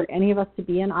doesn't mean for any of us to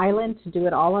be an island, to do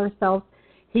it all ourselves.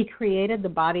 He created the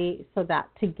body so that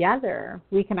together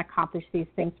we can accomplish these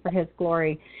things for his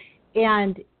glory.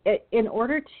 And in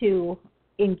order to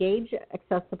engage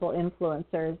accessible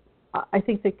influencers, I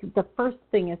think the first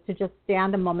thing is to just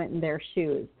stand a moment in their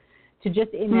shoes, to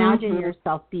just imagine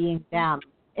yourself being them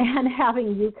and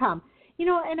having you come.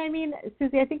 And I mean,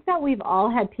 Susie, I think that we've all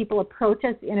had people approach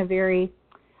us in a very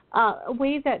a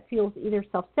way that feels either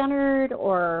self-centered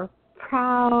or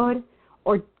proud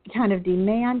or kind of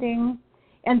demanding.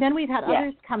 And then we've had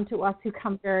others come to us who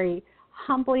come very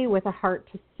humbly with a heart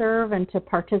to serve and to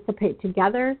participate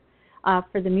together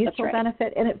for the mutual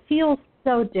benefit. And it feels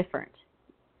so different.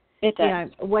 It does.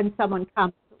 When someone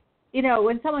comes,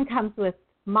 with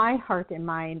my heart in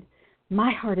mind,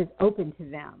 my heart is open to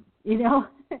them,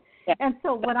 And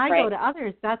so when I go to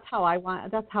others, that's how I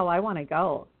want to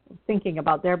go, thinking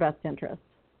about their best interest.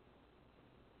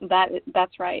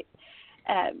 That's right.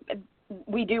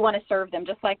 We do want to serve them,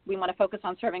 just like we want to focus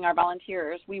on serving our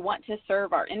volunteers. We want to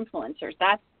serve our influencers.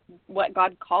 That's what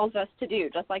God calls us to do,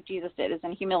 just like Jesus did, is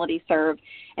in humility serve.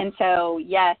 And so,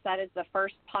 yes, that is the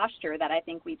first posture that I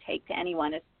think we take to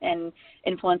anyone, and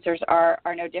influencers are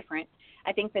no different.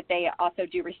 I think that they also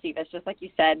do receive us, just like you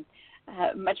said,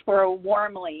 much more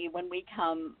warmly when we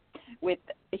come with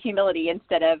humility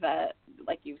instead of,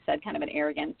 like you said, kind of an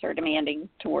arrogance or demanding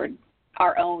toward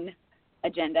our own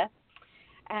agenda.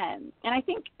 And I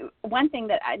think one thing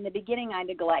that in the beginning I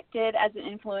neglected as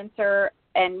an influencer,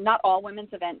 and not all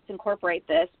women's events incorporate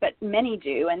this, but many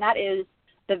do, and that is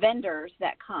the vendors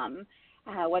that come,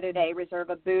 whether they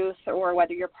reserve a booth or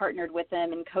whether you're partnered with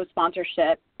them in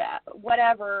co-sponsorship,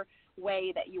 whatever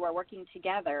way that you are working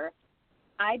together.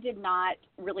 I did not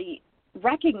really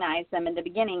recognize them in the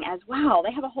beginning as, wow,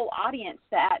 they have a whole audience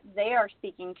that they are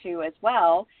speaking to as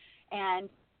well, and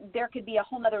there could be a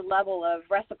whole other level of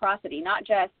reciprocity, not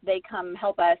just they come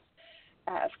help us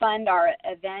fund our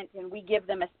event and we give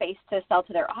them a space to sell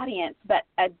to their audience, but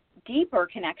a deeper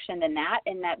connection than that,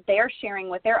 in that they're sharing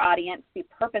with their audience the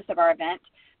purpose of our event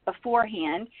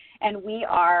beforehand, and we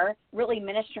are really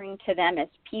ministering to them as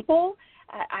people.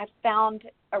 I found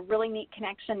a really neat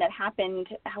connection that happened.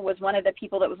 Was one of the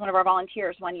people that was one of our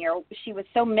volunteers one year. She was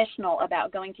so missional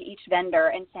about going to each vendor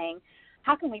and saying,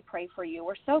 how can we pray for you?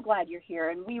 We're so glad you're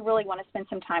here, and we really want to spend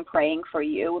some time praying for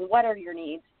you, and what are your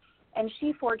needs? And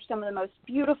she forged some of the most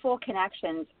beautiful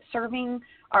connections, serving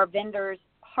our vendors'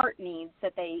 heart needs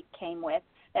that they came with,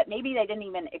 that maybe they didn't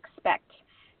even expect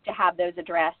to have those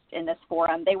addressed in this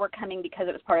forum. They were coming because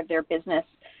it was part of their business,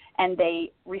 and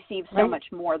they received so much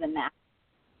more than that.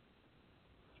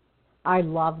 I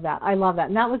love that.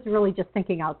 And that was really just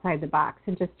thinking outside the box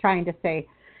and just trying to say,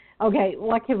 okay,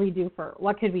 what could we do for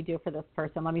this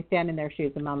person? Let me stand in their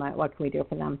shoes a moment. What can we do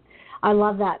for them? I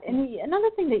love that. And another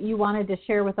thing that you wanted to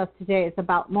share with us today is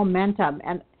about momentum.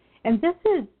 And this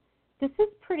is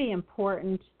pretty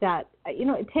important, that,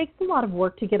 it takes a lot of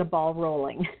work to get a ball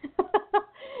rolling.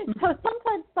 So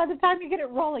sometimes by the time you get it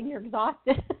rolling, you're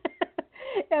exhausted.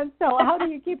 And so how do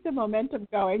you keep the momentum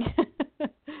going?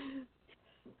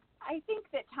 I think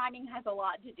that timing has a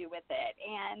lot to do with it.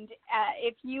 And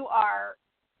if you are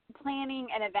planning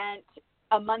an event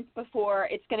a month before,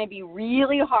 it's going to be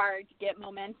really hard to get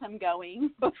momentum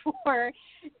going before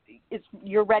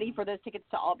you're ready for those tickets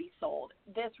to all be sold.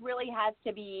 This really has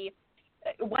to be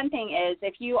one thing is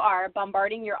if you are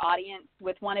bombarding your audience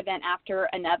with one event after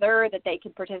another that they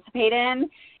could participate in,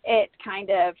 it kind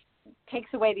of takes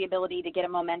away the ability to get a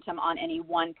momentum on any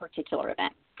one particular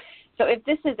event. So if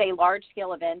this is a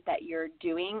large-scale event that you're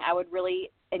doing, I would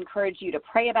really encourage you to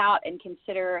pray about and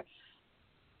consider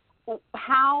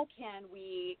how can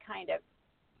we kind of,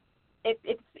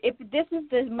 if this is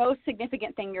the most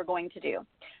significant thing you're going to do,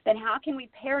 then how can we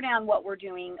pare down what we're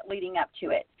doing leading up to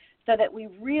it so that we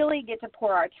really get to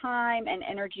pour our time and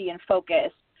energy and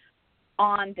focus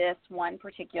on this one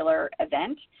particular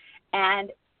event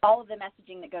and all of the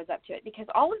messaging that goes up to it, because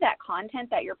all of that content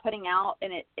that you're putting out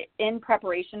in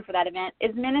preparation for that event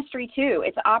is ministry too.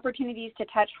 It's opportunities to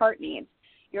touch heart needs.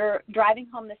 You're driving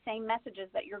home the same messages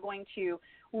that you're going to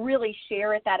really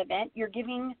share at that event. You're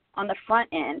giving on the front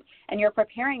end, and you're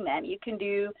preparing them. You can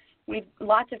do,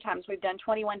 lots of times we've done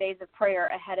 21 days of prayer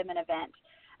ahead of an event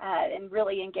and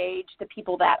really engage the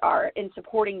people that are in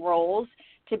supporting roles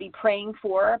to be praying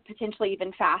for, potentially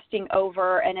even fasting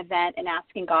over an event and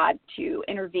asking God to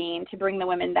intervene, to bring the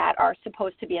women that are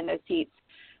supposed to be in those seats,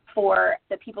 for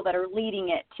the people that are leading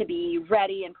it to be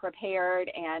ready and prepared,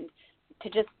 and to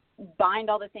just bind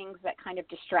all the things that kind of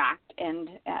distract and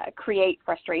create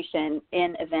frustration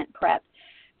in event prep.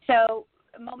 So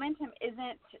momentum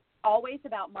isn't always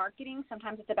about marketing.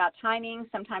 Sometimes it's about timing.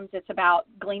 Sometimes it's about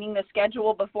gleaning the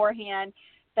schedule beforehand.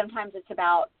 Sometimes it's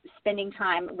about spending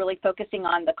time really focusing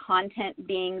on the content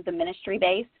being the ministry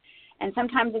base. And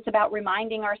sometimes it's about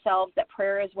reminding ourselves that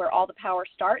prayer is where all the power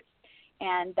starts,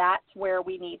 and that's where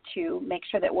we need to make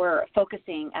sure that we're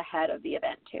focusing ahead of the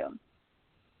event too.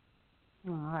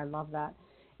 Oh, I love that.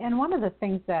 And one of the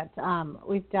things that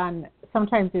we've done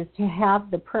sometimes is to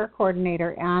have the prayer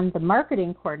coordinator and the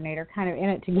marketing coordinator kind of in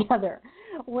it together,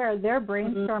 where they're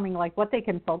brainstorming like what they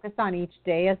can focus on each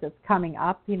day as it's coming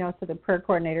up, so the prayer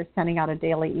coordinator is sending out a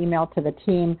daily email to the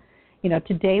team.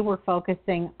 Today we're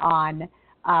focusing on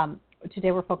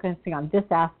this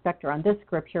aspect or on this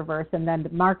scripture verse, and then the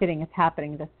marketing is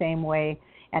happening the same way,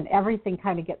 and everything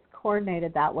kind of gets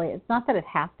coordinated that way. It's not that it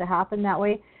has to happen that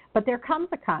way, but there comes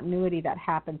a continuity that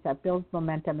happens that builds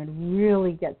momentum and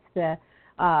really gets the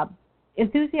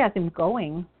enthusiasm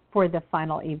going for the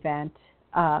final event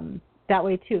that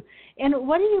way too. And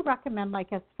what do you recommend,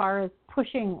 like as far as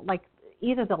pushing, like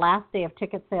either the last day of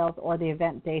ticket sales or the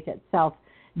event date itself?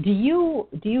 Do you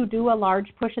do a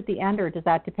large push at the end, or does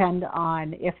that depend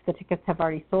on if the tickets have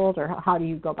already sold, or how do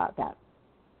you go about that?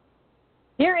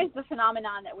 Here is the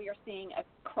phenomenon that we are seeing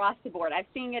across the board. I'm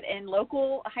seeing it in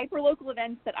local, hyper-local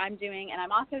events that I'm doing, and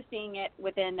I'm also seeing it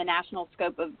within the national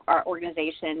scope of our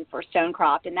organization for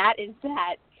Stonecroft, and that is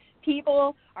that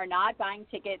people are not buying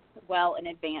tickets well in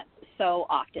advance so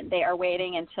often. They are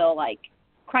waiting until, like,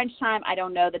 crunch time. I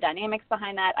don't know the dynamics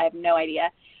behind that. I have no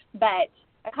idea. But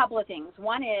a couple of things.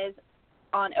 One is,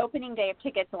 on opening day of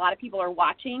tickets, a lot of people are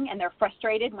watching, and they're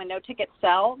frustrated when no tickets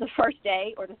sell the first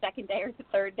day or the second day or the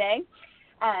third day.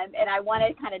 And I want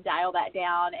to kind of dial that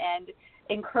down and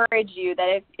encourage you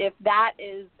that if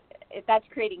that's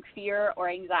creating fear or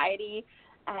anxiety,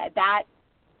 that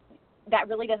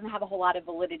really doesn't have a whole lot of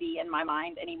validity in my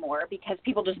mind anymore, because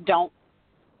people just don't.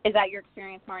 Is that your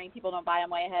experience, Marnie? People don't buy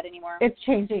them way ahead anymore? It's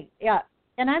changing, yeah.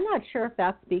 And I'm not sure if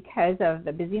that's because of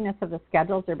the busyness of the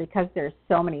schedules or because there's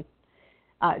so many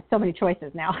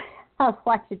choices now of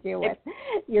what to do with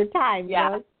your time.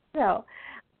 Yeah. So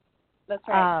that's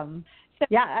right.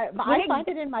 I find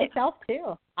it in myself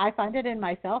too. I'm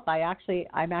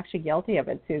actually guilty of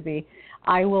it, Susie.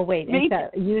 I will wait.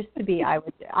 It used to be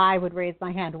I would raise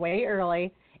my hand way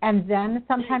early, and then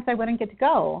sometimes I wouldn't get to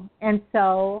go. And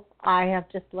so I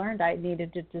have just learned I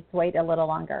needed to just wait a little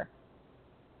longer.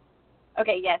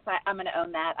 Okay, yes, I'm going to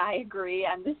own that. I agree.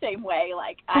 I'm the same way.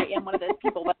 Like, I am one of those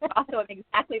people, but also I'm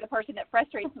exactly the person that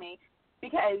frustrates me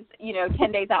because,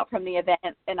 10 days out from the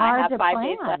event and I have 5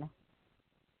 days left.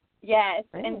 Yes,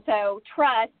 right. And so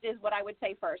trust is what I would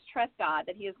say first. Trust God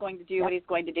that He is going to do what He's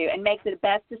going to do, and make the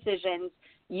best decisions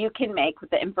you can make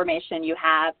with the information you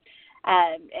have.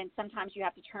 And sometimes you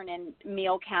have to turn in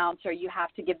meal counts, or you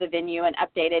have to give the venue and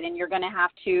update it, and you're going to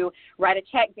have to write a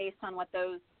check based on what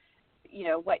those,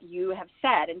 what you have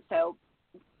said. And so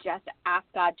just ask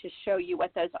God to show you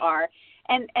what those are.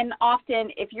 And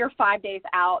often if you're 5 days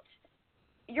out,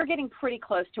 you're getting pretty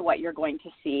close to what you're going to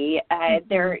see.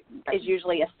 There is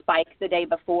usually a spike the day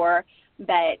before,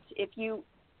 but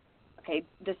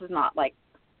this is not like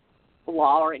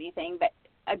law or anything, but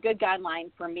a good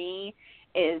guideline for me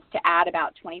is to add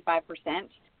about 25%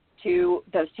 to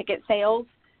those ticket sales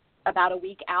about a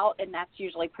week out, and that's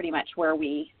usually pretty much where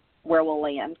we'll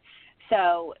land.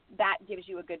 So that gives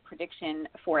you a good prediction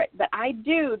for it. But I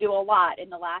do a lot in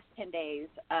the last 10 days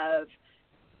of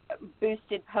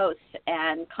boosted posts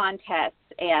and contests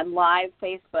and live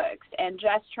Facebooks and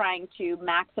just trying to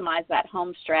maximize that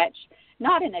home stretch,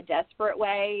 not in a desperate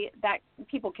way, that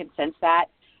people can sense that,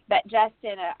 but just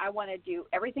in I want to do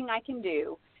everything I can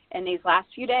do in these last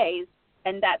few days,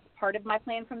 and that's part of my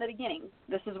plan from the beginning.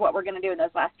 This is what we're going to do in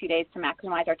those last few days to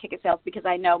maximize our ticket sales, because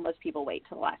I know most people wait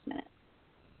till the last minute.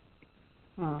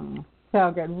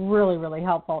 So good. Really, really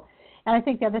helpful. And I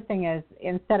think the other thing is,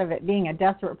 instead of it being a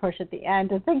desperate push at the end,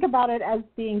 to think about it as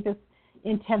being this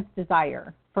intense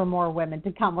desire for more women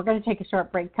to come. We're going to take a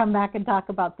short break, come back and talk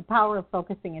about the power of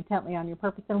focusing intently on your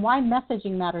purpose and why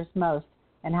messaging matters most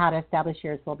and how to establish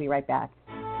yours. We'll be right back.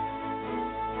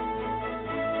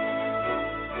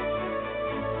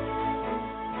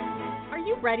 Are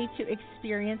you ready to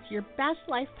experience your best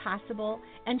life possible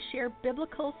and share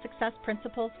biblical success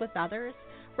principles with others?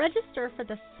 Register for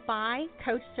the SPI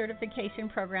Coach Certification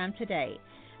Program today.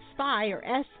 SPI, or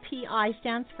SPI,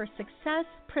 stands for Success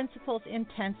Principles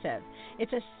Intensive.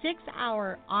 It's a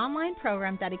 6-hour online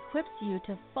program that equips you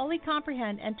to fully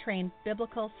comprehend and train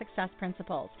biblical success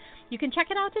principles. You can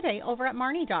check it out today over at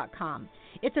Marnie.com.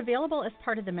 It's available as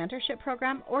part of the mentorship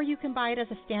program, or you can buy it as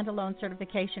a standalone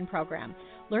certification program.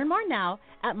 Learn more now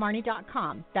at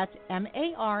Marnie.com. That's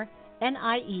MARNIE.com.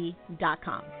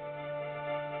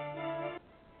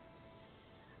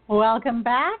 Welcome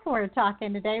back. We're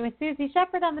talking today with Susie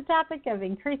Shepherd on the topic of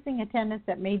increasing attendance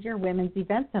at major women's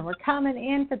events. And we're coming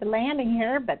in for the landing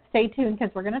here, but stay tuned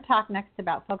because we're going to talk next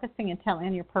about focusing intently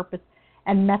on your purpose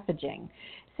and messaging.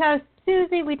 So,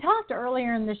 Susie, we talked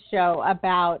earlier in the show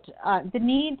about the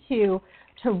need to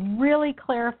really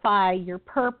clarify your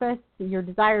purpose, your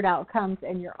desired outcomes,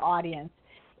 and your audience.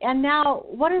 And now,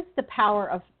 what is the power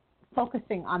of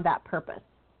focusing on that purpose?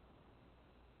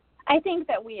 I think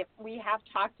that we have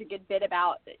talked a good bit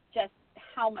about just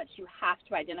how much you have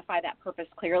to identify that purpose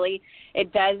clearly.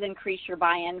 It does increase your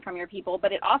buy-in from your people,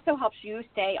 but it also helps you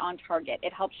stay on target.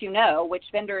 It helps you know which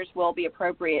vendors will be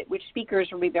appropriate, which speakers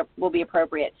will be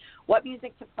appropriate, what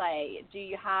music to play. Do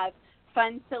you have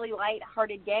fun, silly,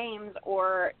 light-hearted games,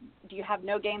 or do you have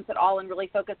no games at all and really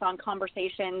focus on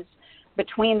conversations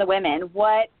between the women?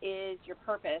 What is your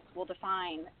purpose will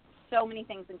define so many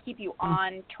things and keep you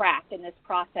on track in this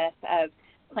process of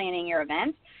planning your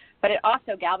event. But it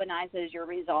also galvanizes your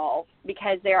resolve,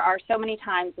 because there are so many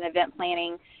times in event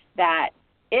planning that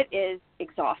it is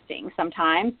exhausting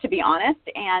sometimes, to be honest,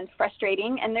 and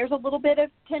frustrating, and there's a little bit of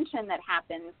tension that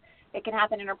happens. It can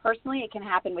happen interpersonally, it can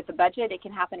happen with the budget, it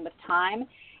can happen with time,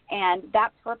 and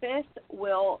that purpose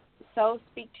will so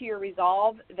speak to your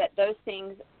resolve that those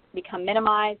things become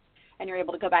minimized, and you're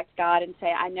able to go back to God and say,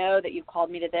 I know that you've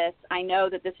called me to this. I know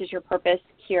that this is your purpose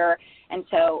here, and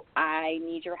so I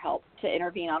need your help to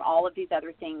intervene on all of these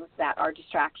other things that are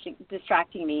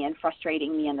distracting me and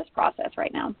frustrating me in this process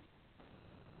right now.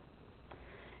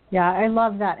 Yeah, I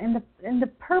love that. And the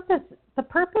purpose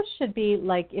should be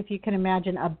like, if you can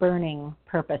imagine, a burning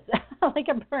purpose, like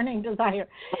a burning desire.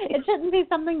 It shouldn't be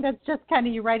something that's just kind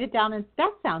of you write it down and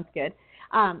that sounds good.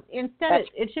 Instead,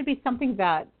 it should be something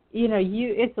that,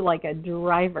 it's like a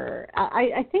driver.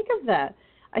 I think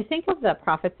of the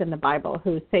prophets in the Bible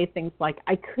who say things like,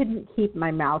 I couldn't keep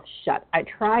my mouth shut. I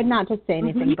tried not to say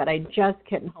anything, but I just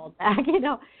couldn't hold back,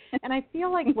 And I feel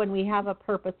like when we have a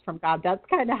purpose from God, that's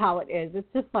kind of how it is.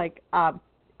 It's just like,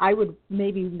 I would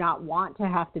maybe not want to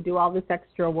have to do all this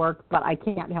extra work, but I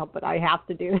can't help it. I have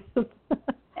to do this.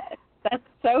 Yes, that's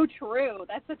so true.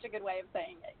 That's such a good way of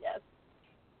saying it, yes.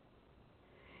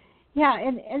 Yeah,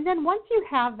 and then once you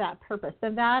have that purpose,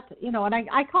 then that, and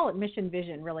I call it mission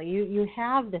vision, really. You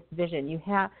have this vision. You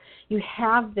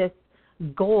have this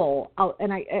goal,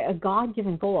 and a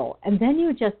God-given goal. And then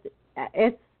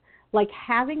it's like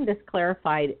having this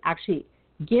clarified actually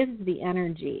gives the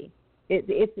energy. It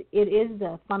is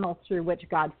the funnel through which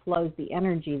God flows the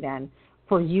energy then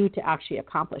for you to actually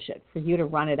accomplish it, for you to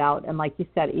run it out. And like you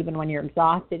said, even when you're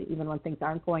exhausted, even when things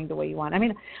aren't going the way you want. I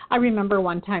mean, I remember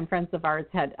one time friends of ours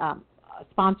had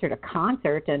sponsored a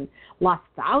concert and lost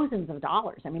thousands of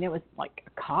dollars. I mean, it was like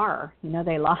a car.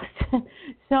 They lost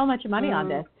so much money on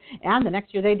this. And the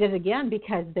next year they did it again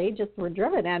because they just were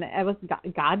driven, and it was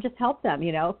God just helped them.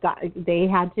 God, they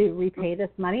had to repay this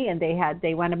money, and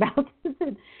they went about this,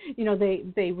 and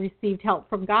they received help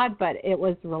from God, but it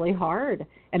was really hard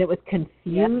and it was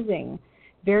confusing. Yep.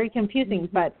 Very confusing,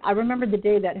 but I remember the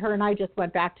day that her and I just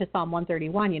went back to Psalm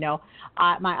 131,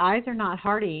 my eyes are not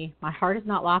hardy, my heart is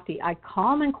not lofty. I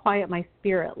calm and quiet my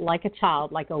spirit like a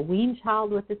child, like a weaned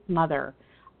child with its mother.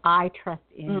 I trust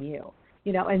in you.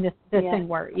 and this thing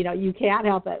where, you can't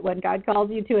help it when God calls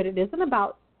you to it. It isn't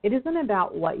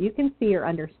about what you can see or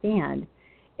understand.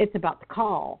 It's about the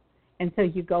call. And so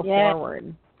you go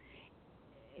forward.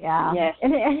 Yeah. Yes.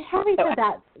 And having said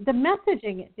that, the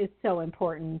messaging is so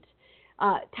important.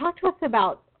 Talk to us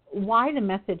about why the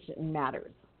message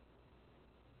matters.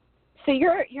 So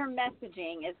your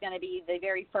messaging is going to be the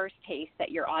very first taste that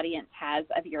your audience has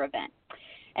of your event.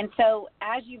 And so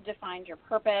as you've defined your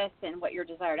purpose and what your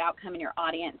desired outcome in your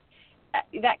audience,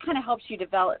 that kind of helps you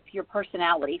develop your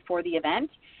personality for the event,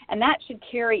 and that should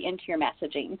carry into your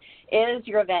messaging. Is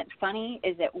your event funny?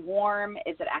 Is it warm?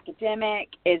 Is it academic?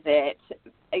 Is it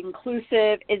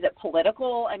inclusive? Is it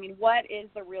political? I mean, what is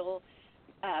the real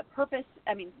purpose,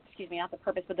 not the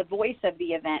purpose, but the voice of the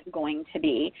event going to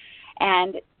be?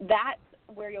 And that's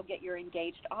where you'll get your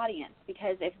engaged audience,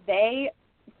 because if they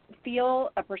feel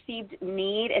a perceived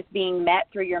need is being met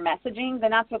through your messaging,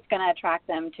 then that's what's going to attract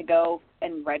them to go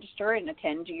and register and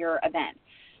attend your event.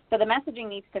 So the messaging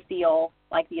needs to feel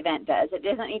like the event does. It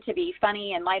doesn't need to be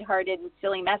funny and lighthearted and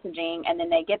silly messaging, and then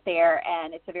they get there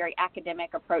and it's a very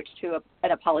academic approach to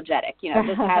an apologetic. This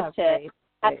has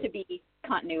to be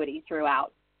continuity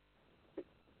throughout.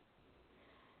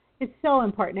 It's so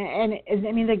important,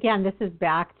 and again, this is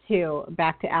back to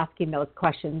asking those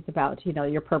questions about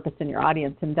your purpose and your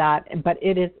audience and that. But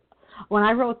it is, when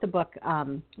I wrote the book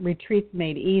Retreats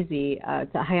Made Easy,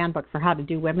 it's a handbook for how to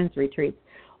do women's retreats.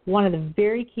 One of the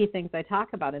very key things I talk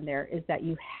about in there is that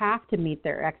you have to meet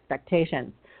their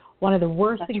expectations. One of the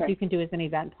worst things you can do as an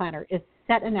event planner is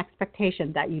set an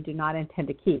expectation that you do not intend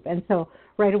to keep. And so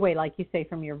right away, like you say,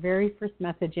 from your very first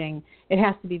messaging, it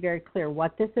has to be very clear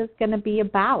what this is going to be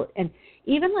about. And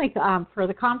even like for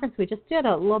the conference we just did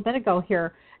a little bit ago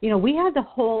here, we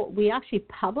actually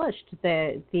published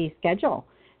the schedule.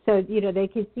 So, they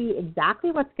could see exactly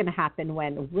what's going to happen.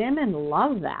 When women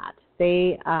love that.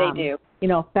 They do.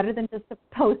 Better than just a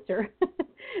poster.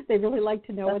 They really like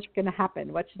to know what's going to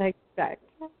happen. What should I expect?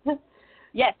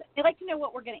 Yes, they like to know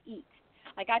what we're going to eat.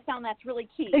 Like, I found that's really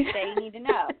key. They need to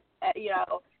know,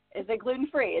 is it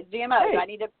gluten-free? Is GMO? Right. Do I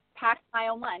need to pack my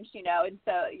own lunch? And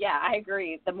so, yeah, I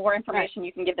agree. The more information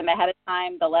you can give them ahead of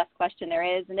time, the less question there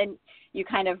is. And then you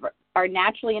kind of are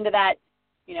naturally into that,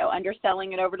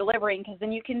 underselling and over-delivering, because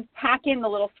then you can pack in the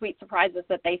little sweet surprises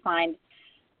that they find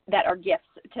that are gifts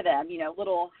to them,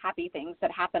 little happy things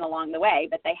that happen along the way,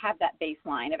 but they have that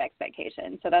baseline of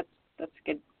expectation. So that's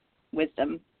good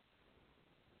wisdom.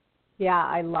 Yeah,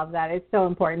 I love that. It's so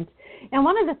important. And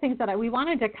one of the things that we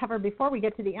wanted to cover before we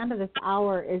get to the end of this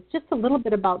hour is just a little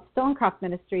bit about Stonecroft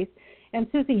Ministries. And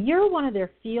Susie, you're one of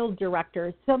their field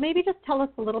directors, so maybe just tell us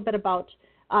a little bit about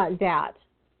that.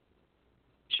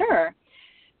 Sure.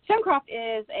 Stonecroft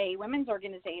is a women's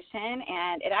organization,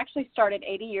 and it actually started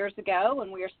 80 years ago,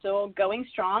 and we are still going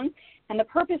strong. And the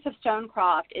purpose of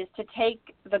Stonecroft is to take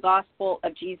the gospel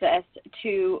of Jesus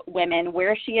to women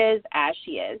where she is, as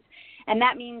she is. And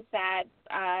that means that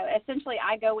essentially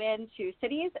I go into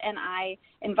cities and I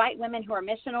invite women who are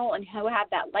missional and who have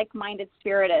that like-minded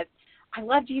spirit of, I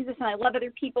love Jesus and I love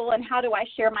other people, and how do I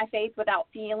share my faith without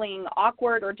feeling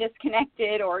awkward or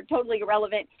disconnected or totally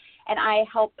irrelevant? And I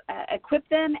help equip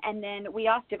them, and then we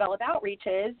also develop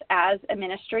outreaches as a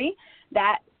ministry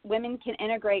that women can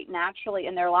integrate naturally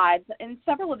in their lives. And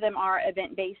several of them are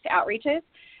event-based outreaches,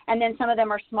 and then some of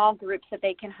them are small groups that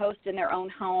they can host in their own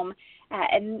home.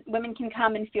 And women can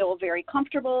come and feel very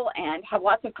comfortable and have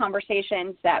lots of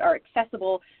conversations that are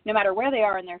accessible no matter where they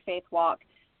are in their faith walk.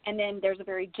 And then there's a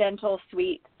very gentle,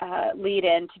 sweet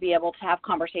lead-in to be able to have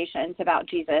conversations about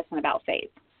Jesus and about faith.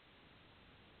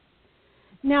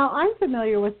 Now, I'm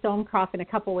familiar with Stonecroft in a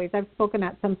couple ways. I've spoken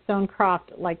at some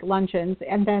Stonecroft luncheons,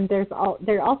 and then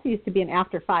there also used to be an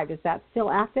After 5. Is that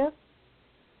still active?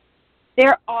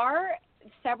 There are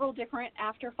several different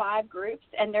After 5 groups,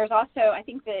 and there's also, I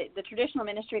think the traditional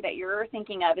ministry that you're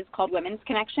thinking of is called Women's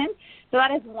Connection. So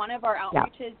that is one of our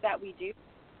outreaches that we do.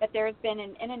 But there's been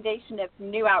an inundation of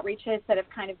new outreaches that have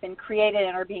kind of been created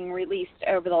and are being released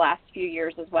over the last few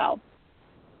years as well.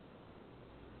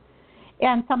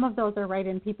 And some of those are right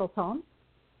in people's homes?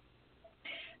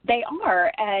 They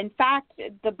are. In fact,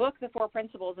 the book, The Four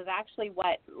Principles, is actually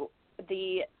what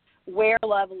the Where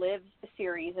Love Lives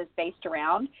series is based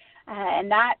around. And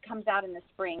that comes out in the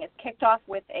spring. It's kicked off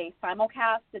with a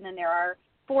simulcast, and then there are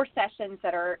 4 sessions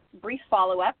that are brief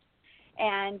follow-ups.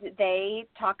 And they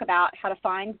talk about how to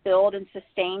find, build, and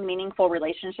sustain meaningful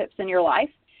relationships in your life.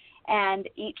 And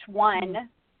each one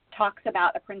talks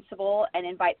about a principle and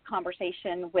invites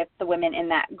conversation with the women in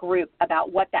that group about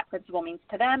what that principle means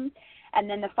to them. And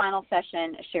then the final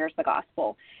session shares the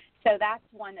gospel. So that's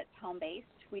one that's home-based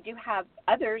we do have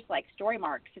others like Story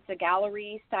Marks. It's a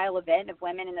gallery-style event of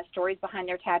women and the stories behind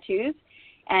their tattoos,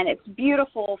 and it's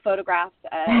beautiful photographs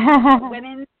of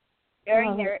women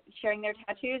sharing their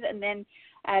tattoos, and then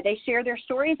they share their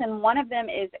stories, and one of them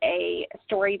is a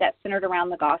story that's centered around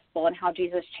the gospel and how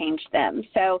Jesus changed them.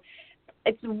 So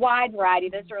it's a wide variety.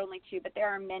 Those are only two, but there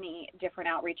are many different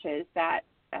outreaches that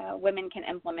women can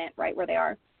implement right where they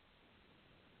are.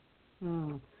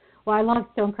 Well, I love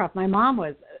Stonecroft. My mom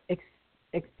was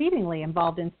exceedingly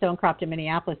involved in Stonecroft in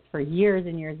Minneapolis for years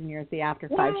and years and years. The After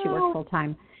Five, she worked full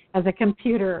time as a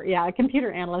computer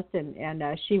analyst, and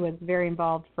she was very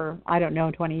involved for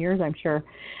 20 years, I'm sure.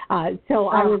 So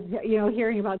I was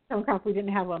hearing about Stonecroft. We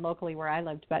didn't have one locally where I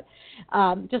lived, but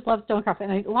just love Stonecroft.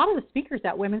 And a lot of the speakers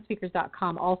at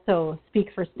womenspeakers.com also speak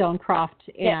for Stonecroft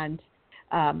and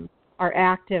are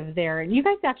active there. And you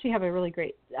guys actually have a really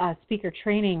great speaker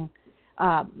training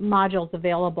modules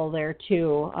available there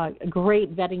too. A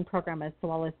great vetting program as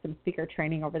well as some speaker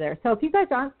training over there. So if you guys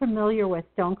aren't familiar with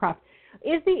Stonecroft,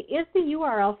 is the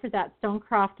URL for that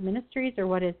Stonecroft Ministries, or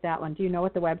what is that one? Do you know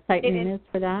what the website name is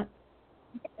for that?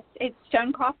 It's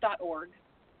stonecroft.org.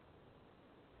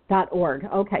 .org.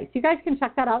 Okay, so you guys can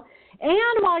check that out.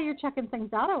 And while you're checking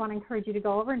things out, I want to encourage you to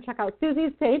go over and check out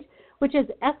Susie's page, which is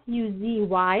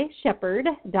SUZY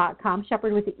Shepherd.com,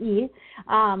 Shepherd with the E.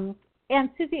 And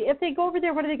Susie, if they go over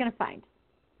there, what are they going to find?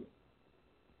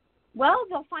 Well,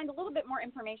 they'll find a little bit more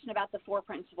information about the 4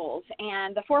 principles.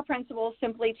 And the 4 principles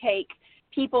simply take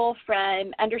people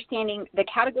from understanding the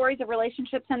categories of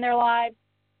relationships in their lives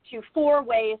to 4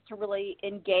 ways to really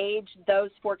engage those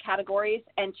 4 categories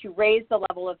and to raise the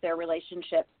level of their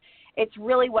relationships. It's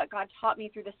really what God taught me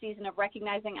through the season of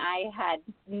recognizing I had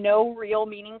no real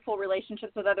meaningful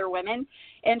relationships with other women,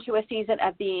 into a season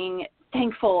of being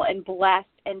thankful and blessed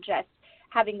and just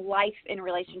having life in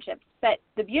relationships. But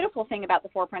the beautiful thing about the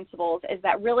 4 principles is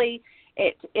that really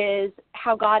it is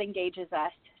how God engages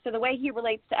us. So the way he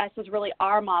relates to us is really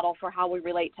our model for how we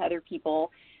relate to other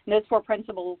people. And those 4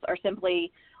 principles are simply: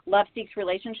 love seeks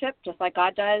relationship, just like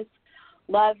God does.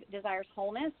 Love desires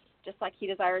wholeness, just like he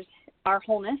desires our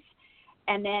wholeness.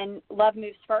 And then love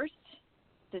moves first,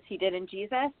 as he did in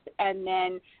Jesus. And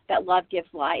then that love gives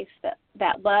life.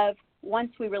 That love,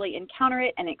 once we really encounter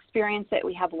it and experience it,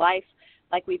 we have life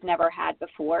like we've never had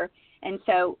before. And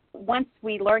so once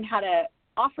we learn how to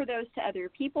offer those to other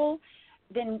people,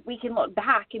 then we can look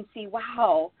back and see,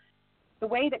 wow, the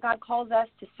way that God calls us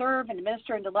to serve and to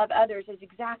minister and to love others is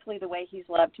exactly the way he's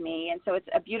loved me. And so it's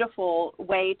a beautiful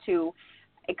way to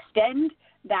extend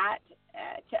that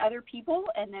to other people,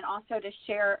 and then also to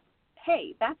share,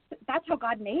 hey, that's how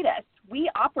God made us. We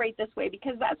operate this way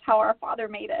because that's how our Father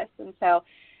made us. And so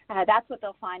that's what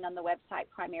they'll find on the website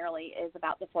primarily, is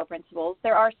about the 4 principles.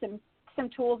 There are some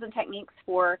tools and techniques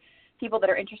for people that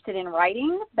are interested in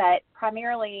writing, but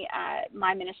primarily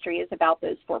my ministry is about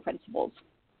those 4 principles.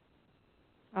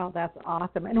 Oh, that's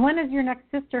awesome. And when is your next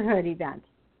sisterhood event?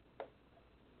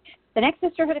 The next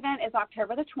sisterhood event is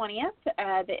October the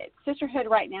 20th. The sisterhood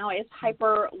right now is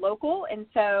hyper local, and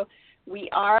so we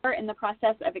are in the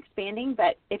process of expanding.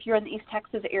 But if you're in the East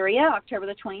Texas area, October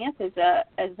the 20th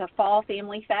is a fall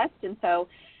family fest, and so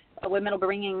women will be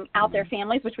bringing out their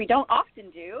families, which we don't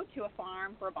often do, to a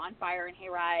farm for a bonfire and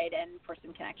hayride and for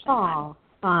some connection. Oh,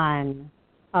 fun.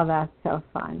 Oh, that's so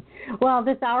fun. Well,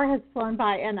 this hour has flown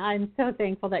by, and I'm so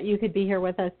thankful that you could be here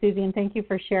with us, Susie, and thank you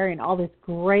for sharing all this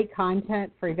great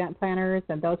content for event planners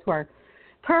and those who are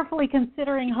prayerfully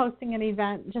considering hosting an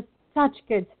event. Just such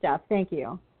good stuff. Thank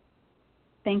you.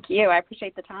 Thank you. I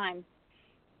appreciate the time.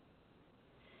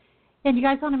 And you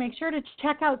guys want to make sure to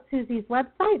check out Susie's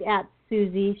website at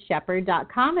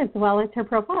SusieShepherd.com, as well as her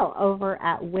profile over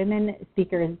at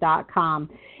womenspeakers.com.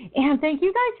 And thank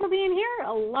you guys for being here.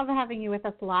 I love having you with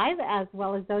us live, as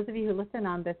well as those of you who listen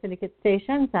on the syndicate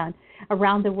stations and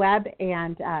around the web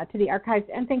and to the archives.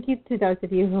 And thank you to those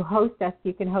of you who host us.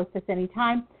 You can host us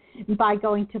anytime by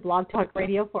going to Blog Talk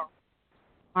Radio for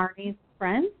Marnie's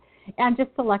Friends and just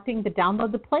selecting the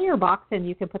download the player box, and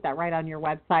you can put that right on your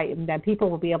website, and then people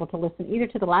will be able to listen either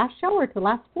to the last show or to the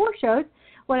last 4 shows,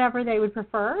 whatever they would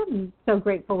prefer. I'm so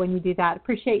grateful when you do that.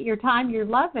 Appreciate your time, your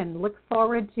love, and look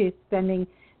forward to spending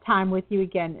time with you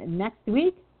again next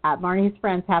week at Marnie's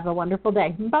Friends. Have a wonderful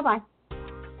day. Bye-bye.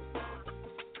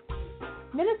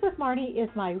 Minutes with Marnie is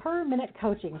my per-minute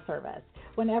coaching service.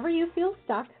 Whenever you feel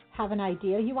stuck, have an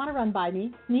idea you want to run by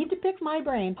me, need to pick my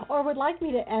brain, or would like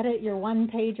me to edit your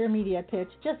one-pager media pitch,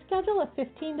 just schedule a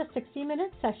 15 to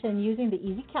 60-minute session using the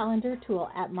Easy Calendar tool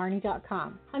at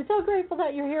Marnie.com. I'm so grateful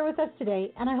that you're here with us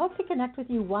today, and I hope to connect with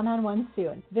you one-on-one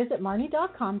soon. Visit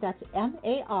Marnie.com, that's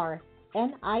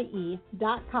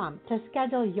NIE.com to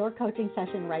schedule your coaching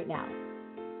session right now.